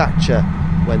size and stature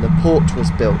when the port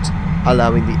was built,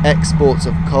 allowing the exports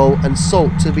of coal and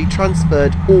salt to be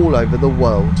transferred all over the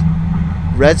world.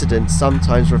 Residents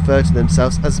sometimes refer to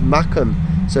themselves as Mackham,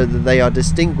 so that they are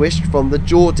distinguished from the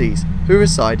Geordies, who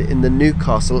reside in the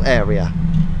Newcastle area.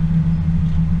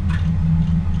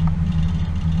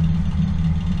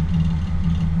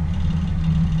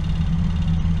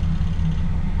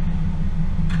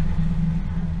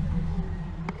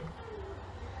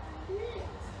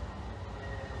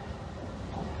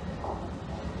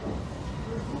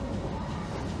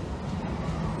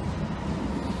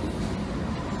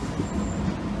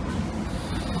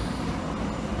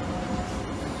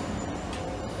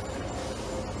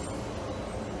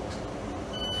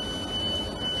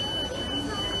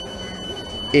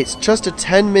 It's just a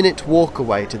 10-minute walk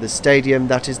away to the stadium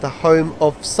that is the home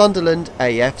of Sunderland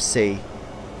AFC.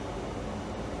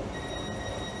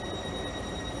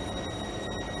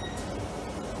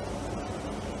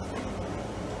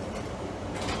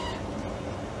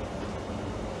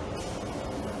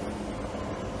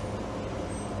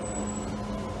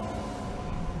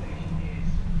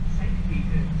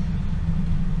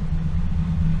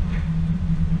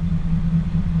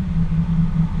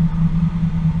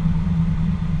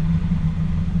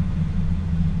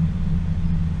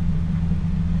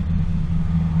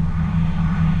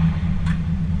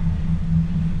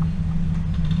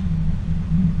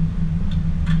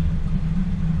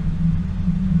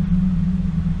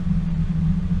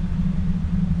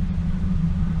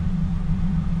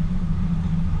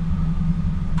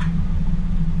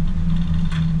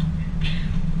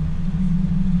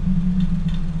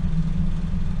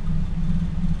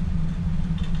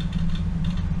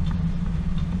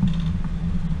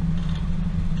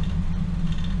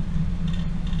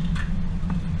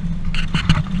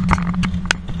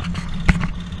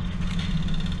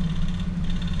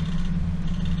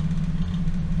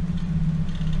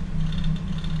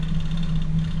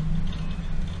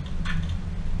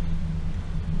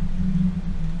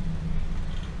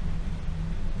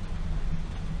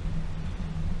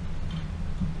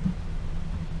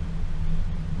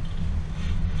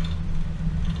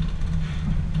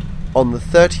 On the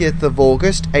 30th of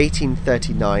August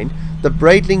 1839, the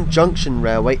Braidling Junction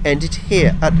Railway ended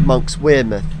here at Monk's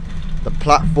Wearmouth. The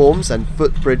platforms and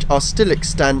footbridge are still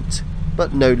extant,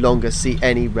 but no longer see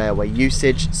any railway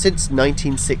usage since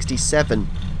 1967.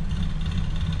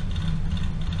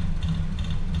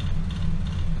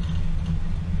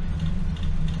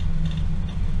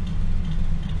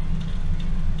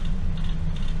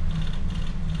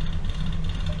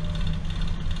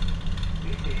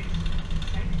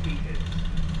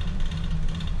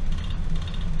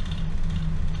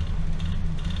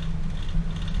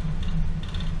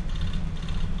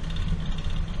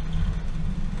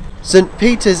 St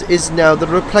Peter's is now the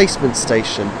replacement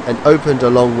station and opened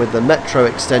along with the metro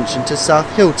extension to South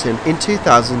Hylton in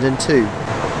 2002.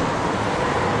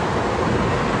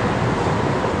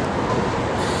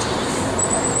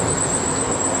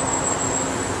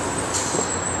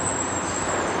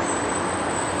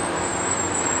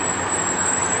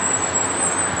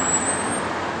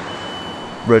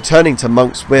 Returning to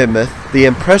Monk's Wearmouth, the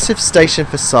impressive station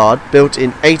facade, built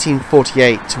in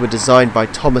 1848 to a design by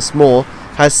Thomas More,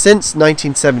 has since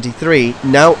 1973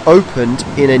 now opened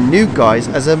in a new guise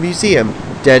as a museum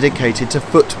dedicated to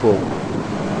football.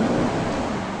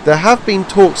 There have been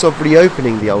talks of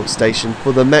reopening the old station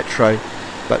for the metro,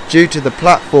 but due to the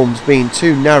platforms being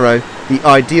too narrow, the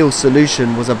ideal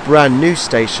solution was a brand new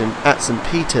station at St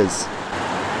Peter's.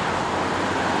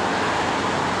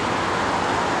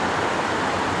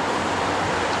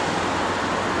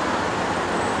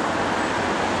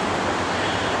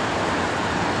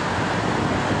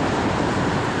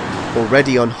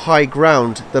 Already on high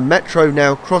ground, the metro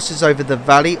now crosses over the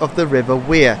valley of the River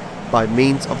Wear by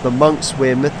means of the Monk's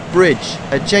Wearmouth Bridge,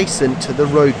 adjacent to the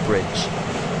road bridge.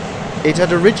 It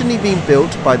had originally been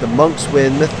built by the Monk's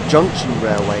Wearmouth Junction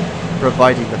Railway,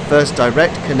 providing the first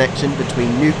direct connection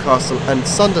between Newcastle and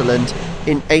Sunderland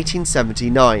in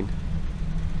 1879.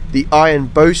 The iron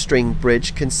bowstring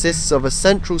bridge consists of a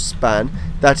central span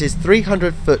that is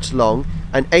 300 foot long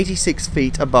and 86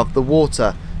 feet above the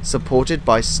water, supported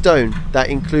by stone that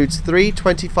includes 3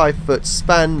 25-foot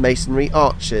span masonry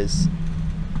arches.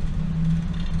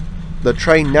 The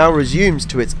train now resumes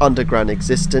to its underground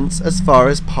existence as far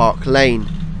as Park Lane.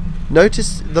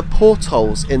 Notice the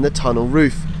portholes in the tunnel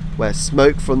roof, where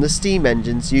smoke from the steam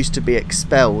engines used to be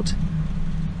expelled.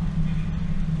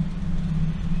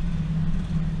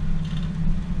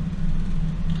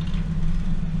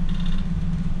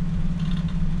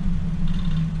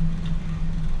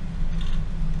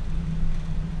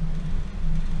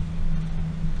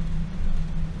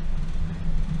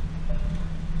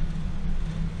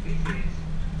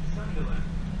 Sunderland.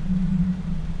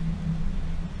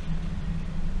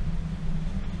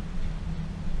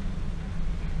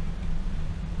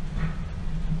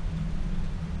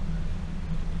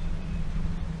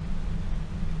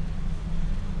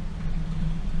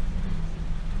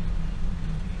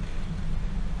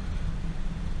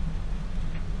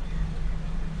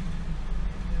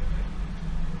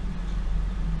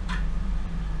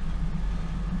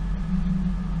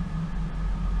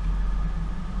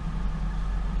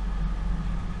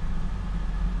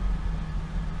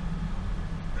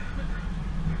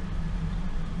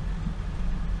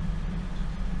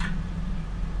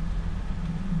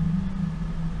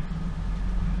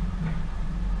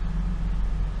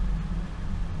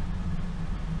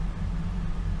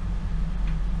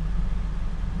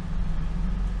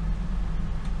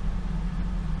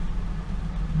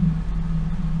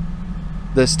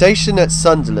 The station at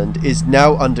Sunderland is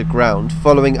now underground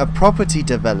following a property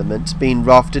development being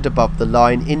rafted above the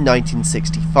line in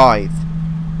 1965.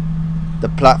 The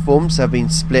platforms have been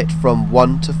split from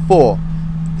 1 to 4,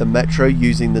 the Metro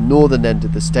using the northern end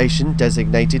of the station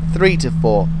designated 3 to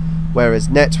 4, whereas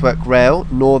Network Rail,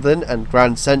 Northern and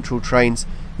Grand Central trains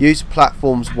use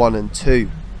platforms 1 and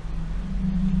 2.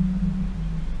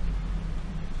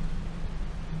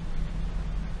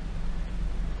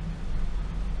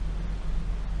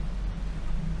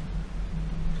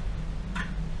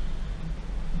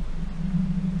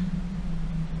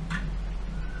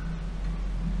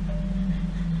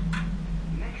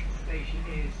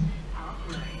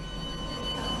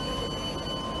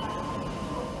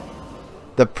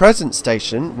 The present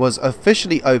station was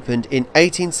officially opened in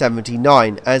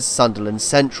 1879 as Sunderland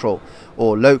Central,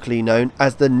 or locally known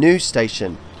as the New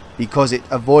Station, because it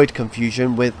avoided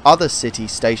confusion with other city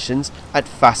stations at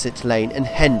Facet Lane and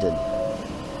Hendon.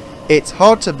 It's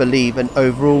hard to believe an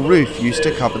overall roof used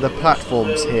to cover the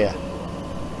platforms here.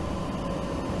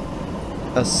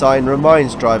 A sign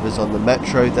reminds drivers on the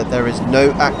Metro that there is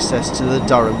no access to the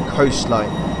Durham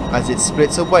coastline, as it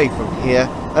splits away from here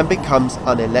and becomes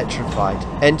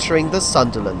unelectrified, entering the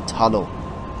Sunderland tunnel.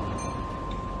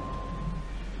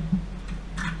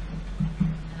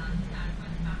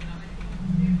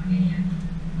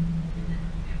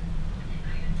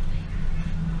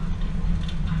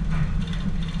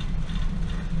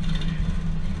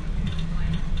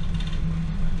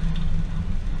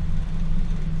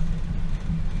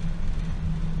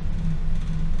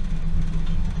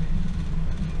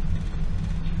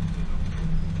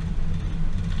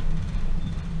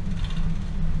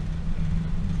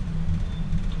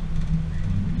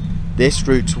 This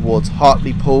route towards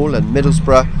Hartlepool and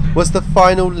Middlesbrough was the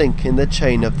final link in the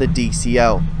chain of the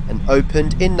DCL and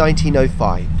opened in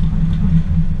 1905.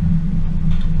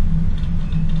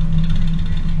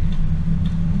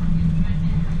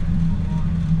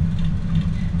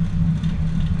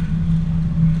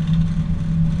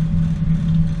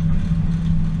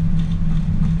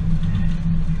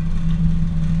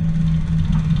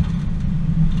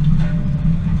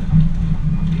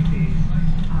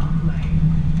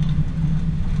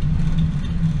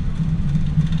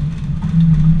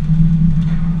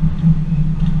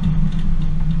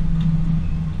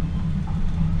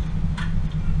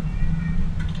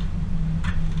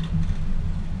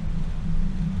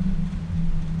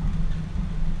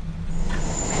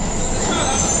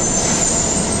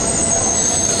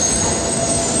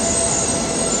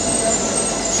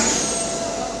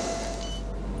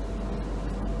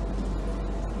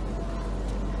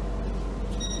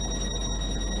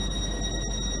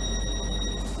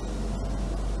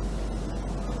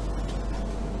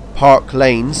 Park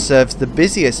Lane serves the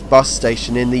busiest bus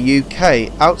station in the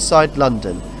UK outside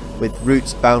London, with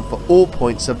routes bound for all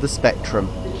points of the spectrum.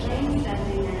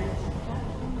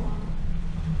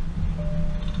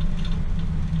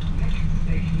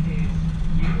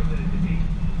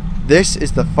 This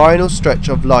is the final stretch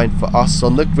of line for us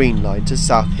on the Green Line to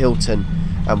South Hylton,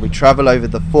 and we travel over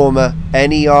the former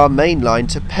NER main line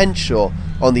to Penshaw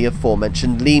on the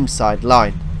aforementioned Leamside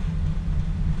line.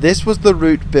 This was the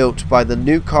route built by the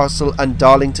Newcastle and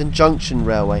Darlington Junction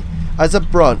Railway as a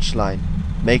branch line,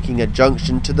 making a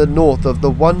junction to the north of the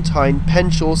one-time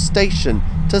Penshaw station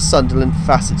to Sunderland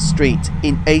Facet Street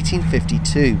in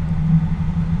 1852.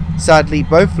 Sadly,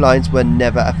 both lines were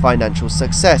never a financial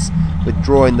success,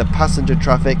 withdrawing the passenger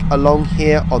traffic along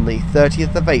here on the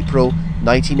 30th of April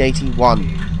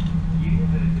 1981.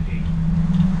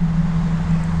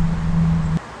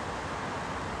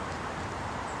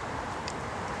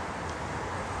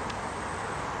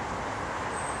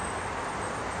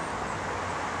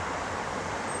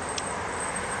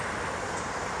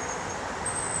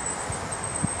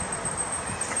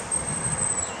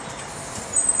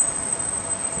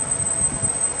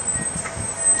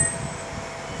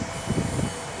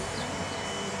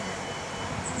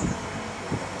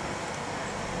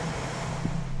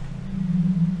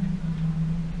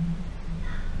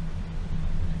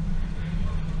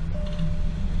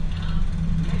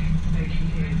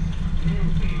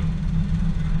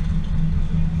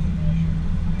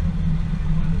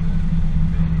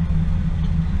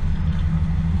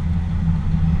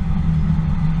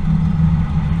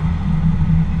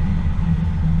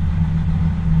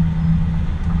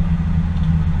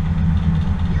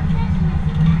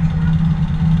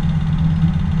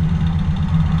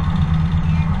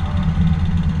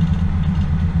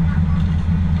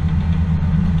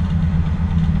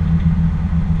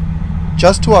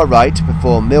 Just to our right,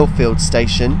 before Millfield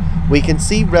Station, we can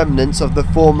see remnants of the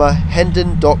former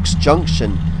Hendon Docks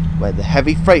Junction, where the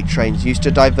heavy freight trains used to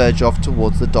diverge off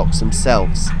towards the docks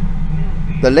themselves.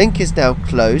 The link is now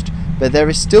closed, but there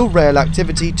is still rail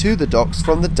activity to the docks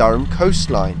from the Durham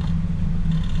coastline.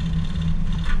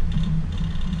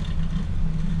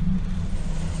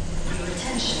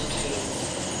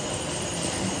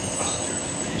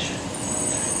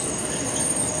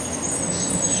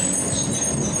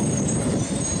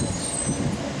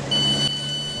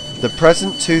 The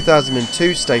present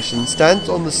 2002 station stands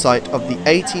on the site of the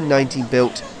 1890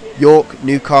 built York,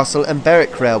 Newcastle and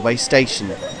Berwick Railway Station.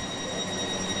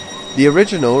 The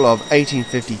original of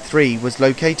 1853 was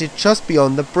located just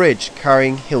beyond the bridge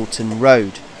carrying Hilton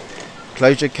Road.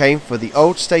 Closure came for the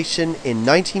old station in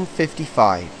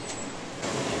 1955.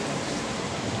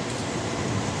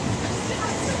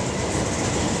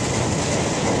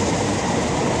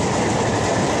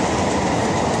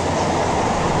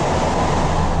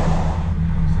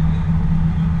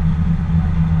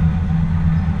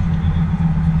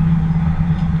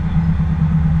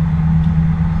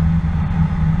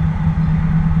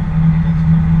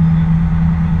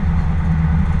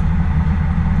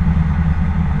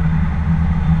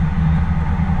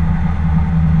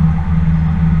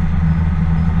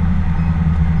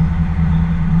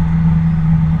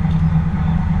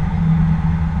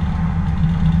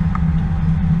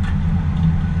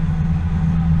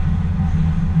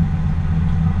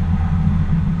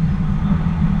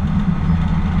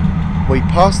 we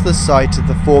pass the site of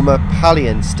the former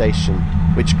Pelaw station,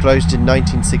 which closed in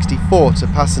 1964 to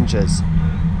passengers.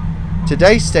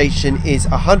 Today's station is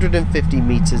 150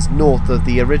 metres north of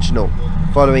the original,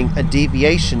 following a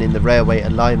deviation in the railway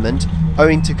alignment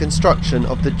owing to construction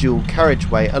of the dual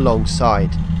carriageway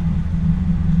alongside.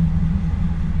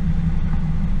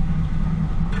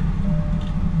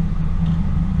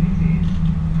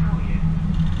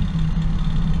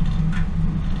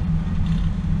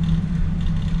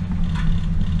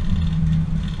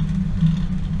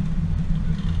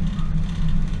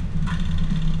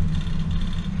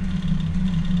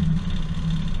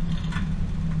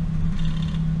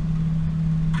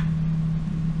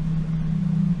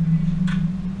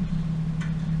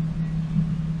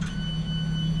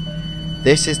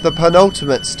 This is the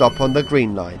penultimate stop on the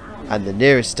Green Line and the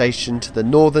nearest station to the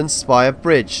Northern Spire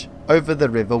Bridge over the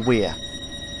River Wear.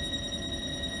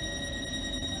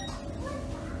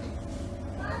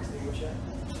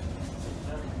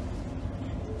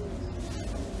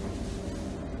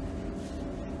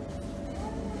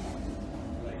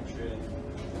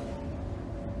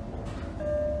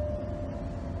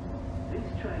 This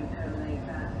train terminates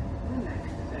at the next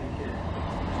station.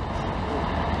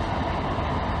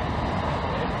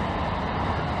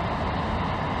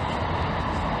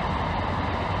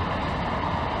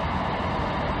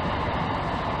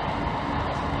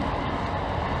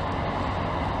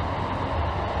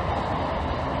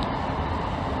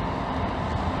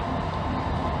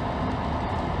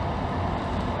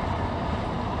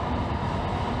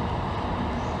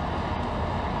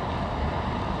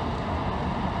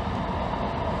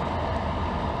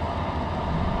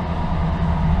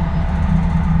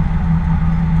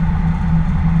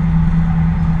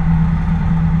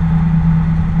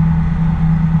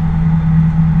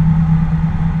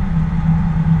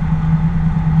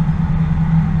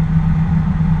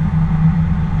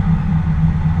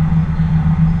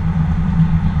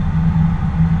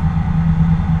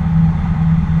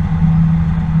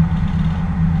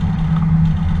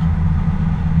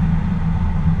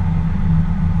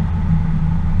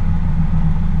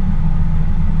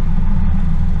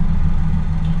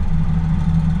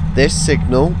 This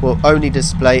signal will only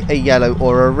display a yellow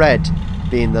or a red,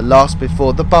 being the last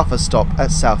before the buffer stop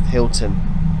at South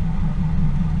Hylton.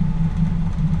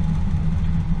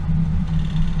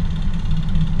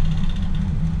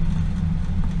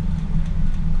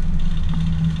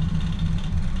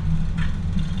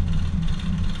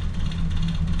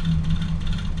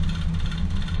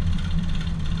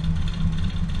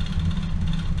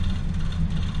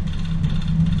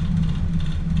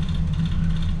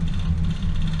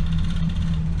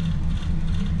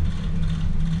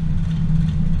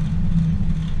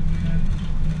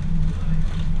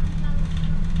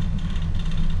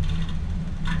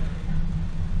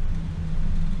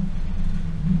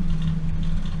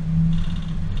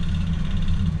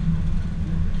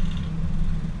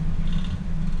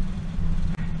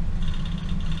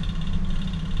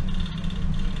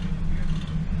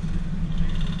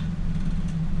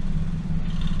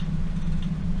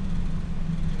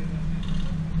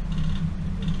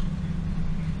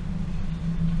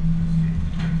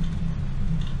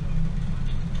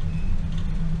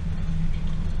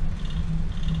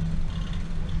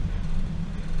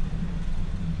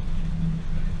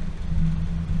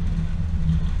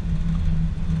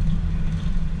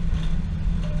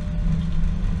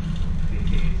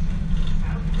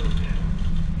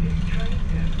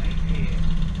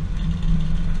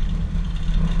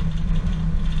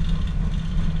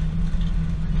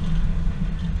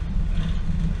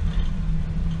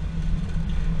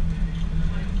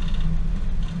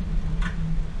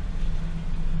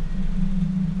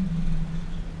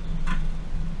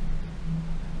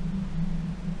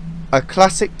 A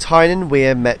classic Tyne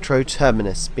Wear Metro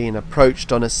terminus being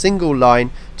approached on a single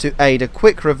line to aid a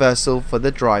quick reversal for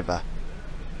the driver.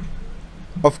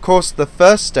 Of course, the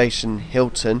first station,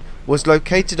 Hylton, was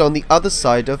located on the other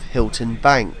side of Hylton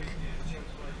Bank.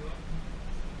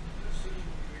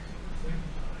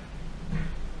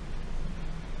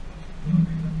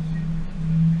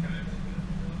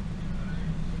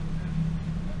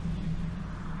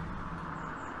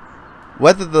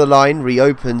 Whether the line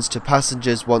reopens to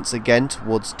passengers once again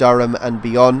towards Durham and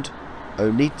beyond,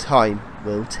 only time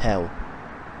will tell.